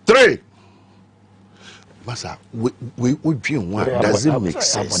 CSOs 3. Masa, we dream one. Does it make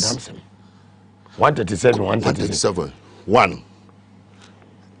sense? 137. 1.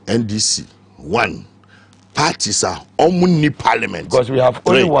 NDC 1. Parties are omni parliament. Because we have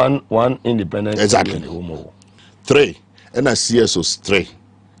only one independent. Exactly. 3. And a CSOs 3.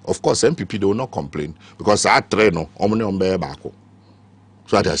 Of course, MPP they will not complain because I train no omni ombe bako.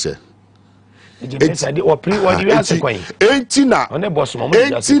 So what I say. 18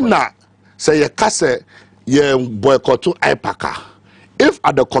 say ye kase ye boycott IPAC. If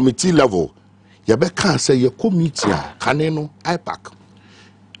at the committee level ye be can say ye committee kaneno IPAC.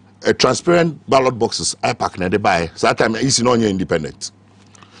 A transparent ballot boxes IPAC na dey buy. So that time is no independent.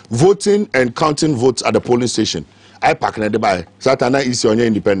 Voting and counting votes at the polling station. IPAC na dey buy. Satana is on your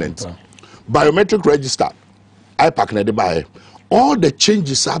independent. Biometric register. IPAC na dey buy. All the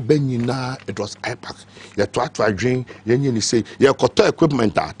changes are being now. It was IPAC. You try drink. You say you koto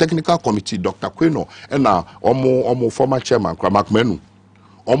equipment. Technical committee. Dr. Queno and now omo former chairman Kramak Menu.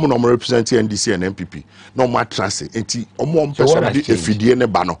 Omo no represent NDC and MPP. No more transit. Enti omo person di efidie ne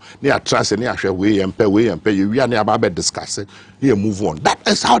ba no. Ne a transit ne ahwe we yempe. We are ne about discuss. Ne move on. That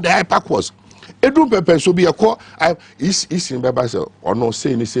is how the IPAC was. Edun pepe so be a call is in beba say or no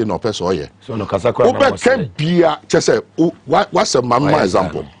say ni say no person oye so no kasakra na mo say bia say what's a mama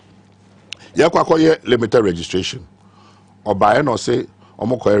example ya kwa ye limited registration or buy no say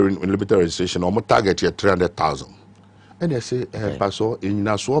omo ko limited registration omo target ye 300,000 and they say paso in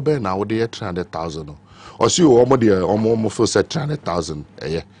na so be na wo de 300,000 or see omo de omo feel say 300,000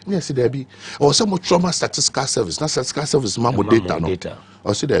 yeah see there be or some trauma statistical service na statistical service mamo data no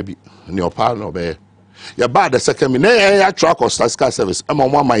or see there be in your power no be ya buy the second me ya track or statistical service am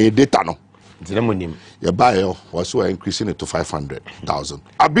on my data no ya buy also increasing it to 500,000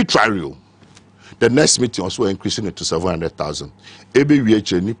 arbitrary. The next meeting also increasing it to 700,000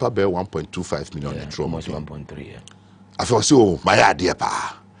 ABWH nipa be 1.25 million almost 1.3 I feel so my idea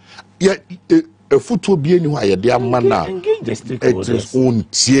pa yeah a football be anywhere ya dia mana it is own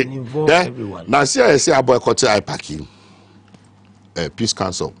tie na say I boycott IPAC Peace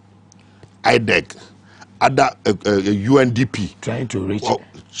Council, IDEC, other UNDP trying to reach.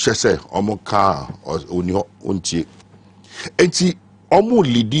 She say omoka or untie. Enti omo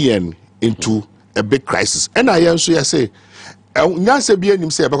leading into a big crisis. And I also say, Nyanse bi anim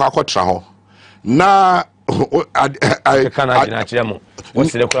say ebekwa akotra ho. Na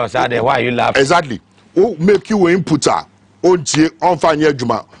why you laugh? Exactly. O make you input o die on fanya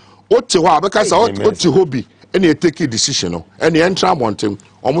adwuma. O te ho abeka say o te hobby and you take a decision no. And you enter mountain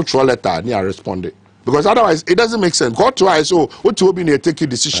omo throw letter and you respond. Because otherwise it doesn't make sense. Go try so o te hobby and you take a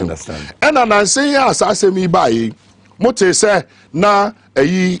decision. Understand. And I say as I say me by mote say na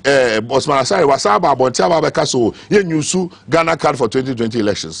Osman Asare wasaba abonti ababeka so ye nyusu Ghana card for 2020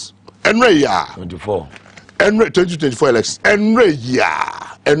 elections. Enre ya 24. Enre 2024 elections. Enre ya.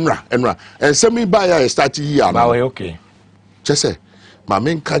 Enra. And semi by ya start year. Ba we okay. Just say my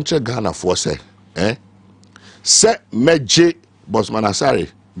main country Ghana for say se meje Osman Asare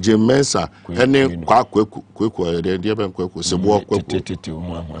je mensa ene kwa kweku de ben kweku se bo kweku.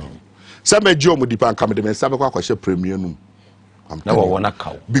 Se meje omo dipan kamede mensa be kwa kwahye premier num.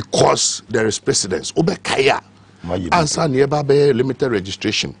 Because there is precedence. Obekaya. Answer nearby limited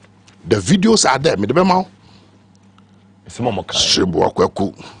registration. The videos are there. Bossman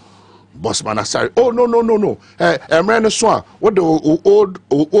Asare. Oh no. Emre what the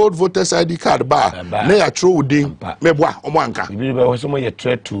old voters ID card bar. Ne a true ding. Meboa omwanka.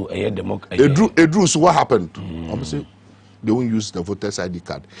 So what happened? They won't use the voters ID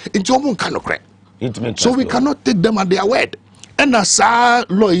card. So we cannot take them at their word. And as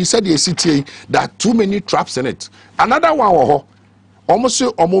law, he said there are too many traps in it. Another one,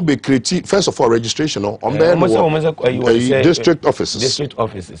 almost be creative. First of all, registration district offices. District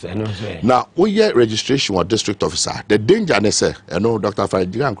offices. Now, we get registration or district officer. The danger is say, Dr.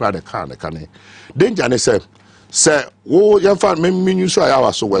 Fadigan cried the car. Danger is say, oh, you find me so I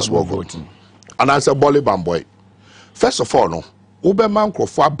was so West voting. And I said, Bolly Bamboy. First of all, no, Uberman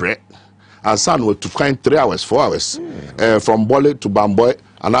for bread. And son were to find 3 hours, 4 hours from Bole to Bamboy,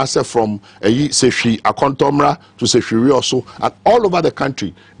 and I said from Sefi Akontomra to Sefi also, and all over the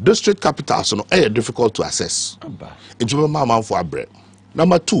country. District capitals are difficult to access. It's a for bread.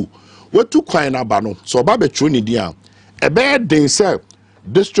 Number 2, we're too quiet about so Babe Trunidian. A bad day, sir,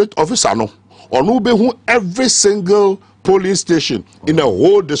 district officer no, or no be who every single polling station in the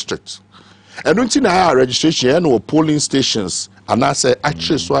whole district. And don't you know registration or polling stations? And I say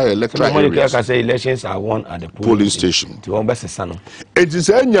actually so electoral areas. I say elections are won at the polling station. It is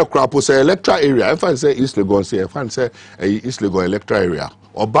a new crop say electoral area. If I say East Legon, say if I say East Legon electoral area,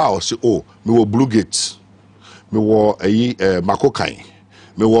 or Bao say me wo Blue Gates, me wo Makokai,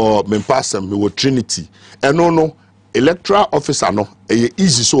 me wo Mempasam, me wo Trinity. And no electoral officer no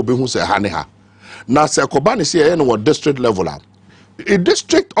easy so be who say haneha. Now say Kobani say no district level. A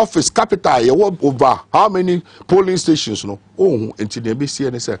district office capital, you want over how many polling stations? No, until the BC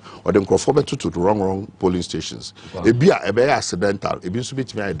and say, or them conform to the wrong polling stations. It be accidental, it be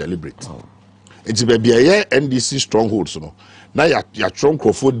deliberate. It's be a NDC strongholds. No, now you're strong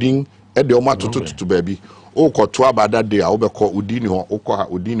crowdfunding at the Oma to baby. Oh, call 2 about that day. I will call Udini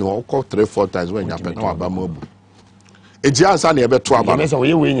or call 3-4 times when you have no Abamobu. It's just an about 2 about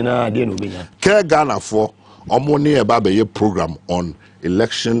Care Ghana for. Omoni about a program on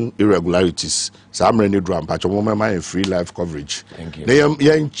election irregularities. Some many drum patch of free live coverage. Thank you. They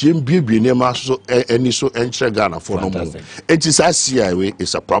Jim Bibi near so any so entry Ghana for no more. It is a CIA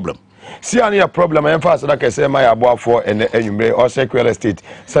is a problem. See any problem I emphasize like I say my abo for and you or secure estate.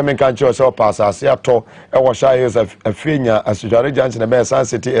 Some country or pass as ya to e washa hills a finya as Jari Junction be San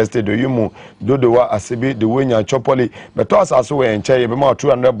City Estate do yumu do the wa asibi the winya chopoli but us as we en cheye be more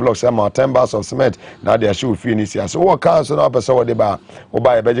 200 blocks and more 10 bars of cement now they should finish here. So what council no person what they ba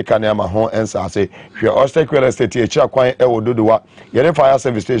oba e beji kan ma ho ensa say hwe or secure estate e cha kwan e wo do the wa yere fire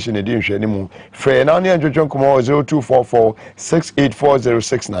service station e di hwe ni mu fe na ne adwodwon komo 0244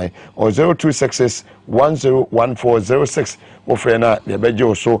 684069 or 0266 101406 ofrena de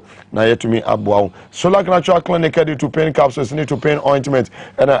bejo so na yetumi aboa solar natural clinic ready to pain capsules need to pain ointment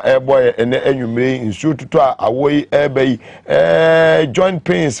and a boy and enwumre institute to awoi ebe joint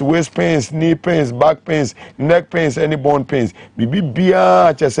pains, waist pains, knee pains, back pains, neck pains, any bone pains bibi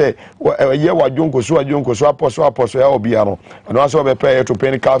bia che say ye wadwonko so aposo ya obia no and also be pay to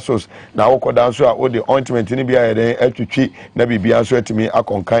pain capsules na wokoda so a the ointment ni bia ye atwitwi na bibia so atimi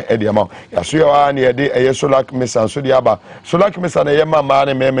akonkan e de ama yaso ya na ye de solar misan so de aba solar misan na ye mama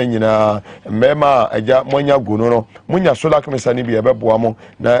ne mema nyina mema aja monya guno no munya solar misan ni bia beboa mo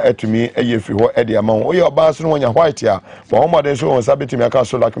na atumi eye fi ho e de ama wo ye oba so no wonya white ya bo mo de so won sabetimi aka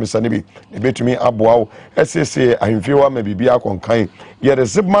solar misan ni bi betumi aboa wo esese ahemfi wa ma bibia akonkan yɛ de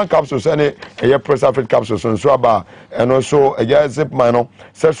zipman capsules ɛne ɛyɛ prosafit capsules nso aba ɛno nso ɛyɛ zipman no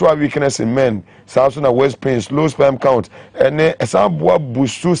sexual weakness in men saa so na waist pains low sperm count ɛne ɛsan boa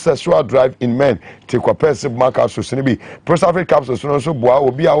boost sexual drive in men te kɔpɛ zipman capsules ne bi prosafit capsules no nso boa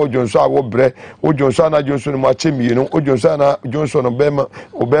obi a wodwo nso a wobrɛ wodwo nso ana dwo nso no mu akyɛ mmienu wodwo nso ana dwo nso no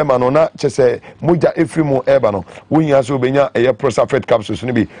bɛma no na kyɛ sɛ mogya ɛfiri mu ɛba no wonya so wobɛnya ɛyɛ prosafit capsules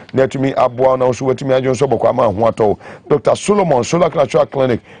ne bi na atumi aboa na nso watumi adwo nso bɔkɔ ama ho atɔ Dr. Solomon Solar Natural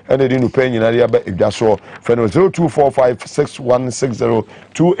Clinic and the new penny in area Jaso Feno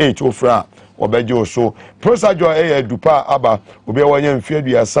 0245616028 Ofra Obejo so Prosajo a dupa aba Ubia Wanyam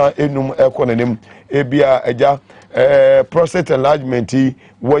Fidia San Enum Econonym Ebia Eja prostate enlargement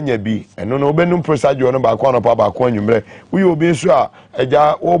wanya bi eno no benum prosadio no ba kwa no pa ba kwa nwumre we obi nso a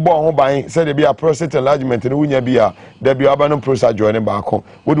eja wo bo ho ban se de bia prostate enlargement no wunya bi a da bia abanum prosadio ne ba ko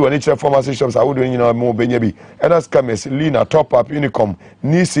wo de woni kire pharmacy shops a wo de nyina mo benya bi enas chemist Lina Top Up Unicom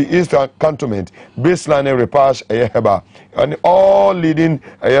Nisi Eastern Cantonment Baseline Repairs heba and all leading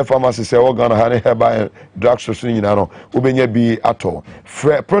pharmacies say organ ha heba drugstores nyina no wo benya bi ato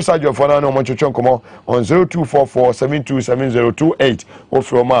prosadio for na no mo chochon komo on 0244727028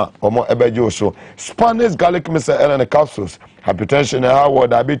 from omo ebejo so Spanish garlic mixer and capsules hypertension na how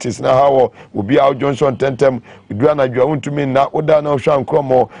diabetes na how obi a Johnson tentem dua na dua untumi na oda na hwa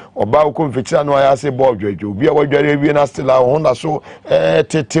nkromo oba ko mfikia no ayase bo dwadwo obi a wadware wie na still ho na so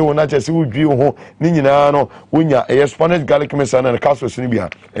tete wo na chese wudwi ho ni nyina no wonya Spanish garlic mixer and capsules ni bia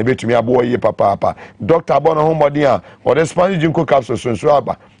ebetumi abo ye papa Dr. Abono ho modin a the Spanish ginkgo capsules so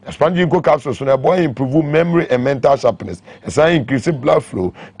aba Spanish ginkgo capsules so na boy improve memory and mental sharpness and increase blood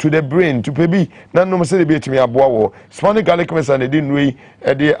flow to the brain to baby na no say ebetumi abo wo Spanish garlic mixer and dey nui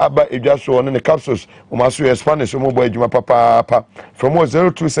e dey aba edwa so on the capsules o ma so Spanish mo boy adwuma papa from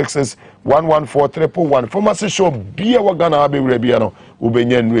 0266114111 pharmacy shop bia wa Ghana abewura bia no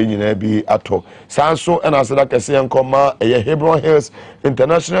ubenya nui nyina bi ato sanso and asada kese enkoma Hebron Hills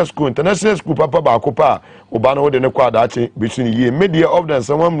International School papa ba akopa oba no de ne kwa daache between ye media of the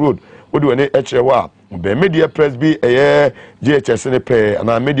Samam Road wodi woni echewa be media presby GHS ne pe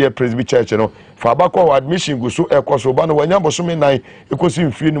na media presby church no fa abakọ admission go so ekoso oba no wanya bosome nan ekosi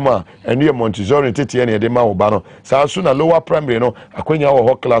mfie num a eno ye Montessori tete ne de ma oba no sanso na lower primary no akwanya wo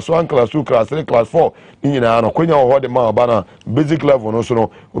ho class 1 class 2 class 3 class 4 nyina no akwanya wo ho de ma oba na basic level no so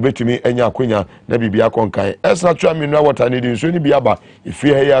no obetumi enya akwanya na bibia konkan esna twa mineral water ne din so ni bia ba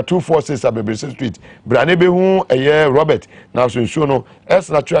ifie he ya 246 Abebese Street brane be hu Robert na so nsuo no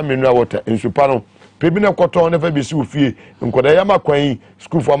esna twa mineral water nsupa no pebina koton ne fa bi si ofie nkoda ya makwan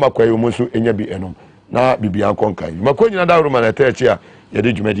school for makwan o mo so enya bi enom na bibia konkan makonyina da roma na tachi a ye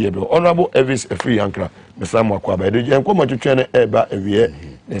de dwumadi ebe honorable Elvis Efri Yankra mesam akwaba ye de enko matwetwe ne eba ewie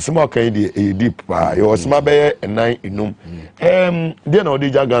nesema kan de deep pa ye osema be enan enum de na odi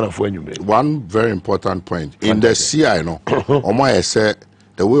Ghana for anwumre. One very important point in the CI no omo I say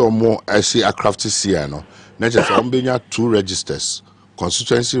the way omo I see a crafty CI no na just ombenya 2 registers,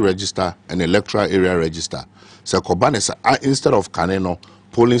 constituency register and electoral area register. So Kobanesa instead of Kaneno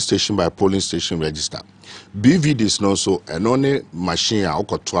polling station by polling station register. BVDs no so and only machine a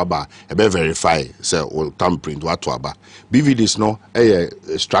okotoaba ebe verify say will tampering what toaba. BVDs no a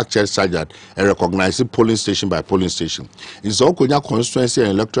structure such that a recognize polling station by polling station. It's all konya constituency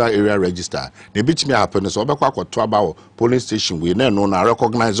and electoral area register. The bit me happen so obekwa kotoaba polling station we no na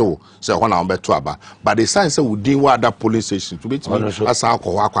recognize say one na toaba. But the sign say we din wa other polling station to bit me asa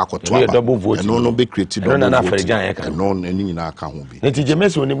akwa kotoaba. No be created double vote. No any nyina ka ho bi. Nti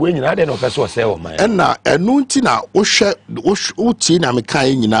jemeso ni we nyina de no pese o say o man. Enu nti na wohwe na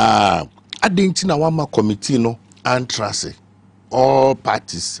mekan nyina adenti na wama committee no antrase all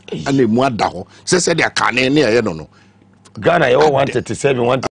parties and emu ada ho se de akane ne ye no Ghana ye 137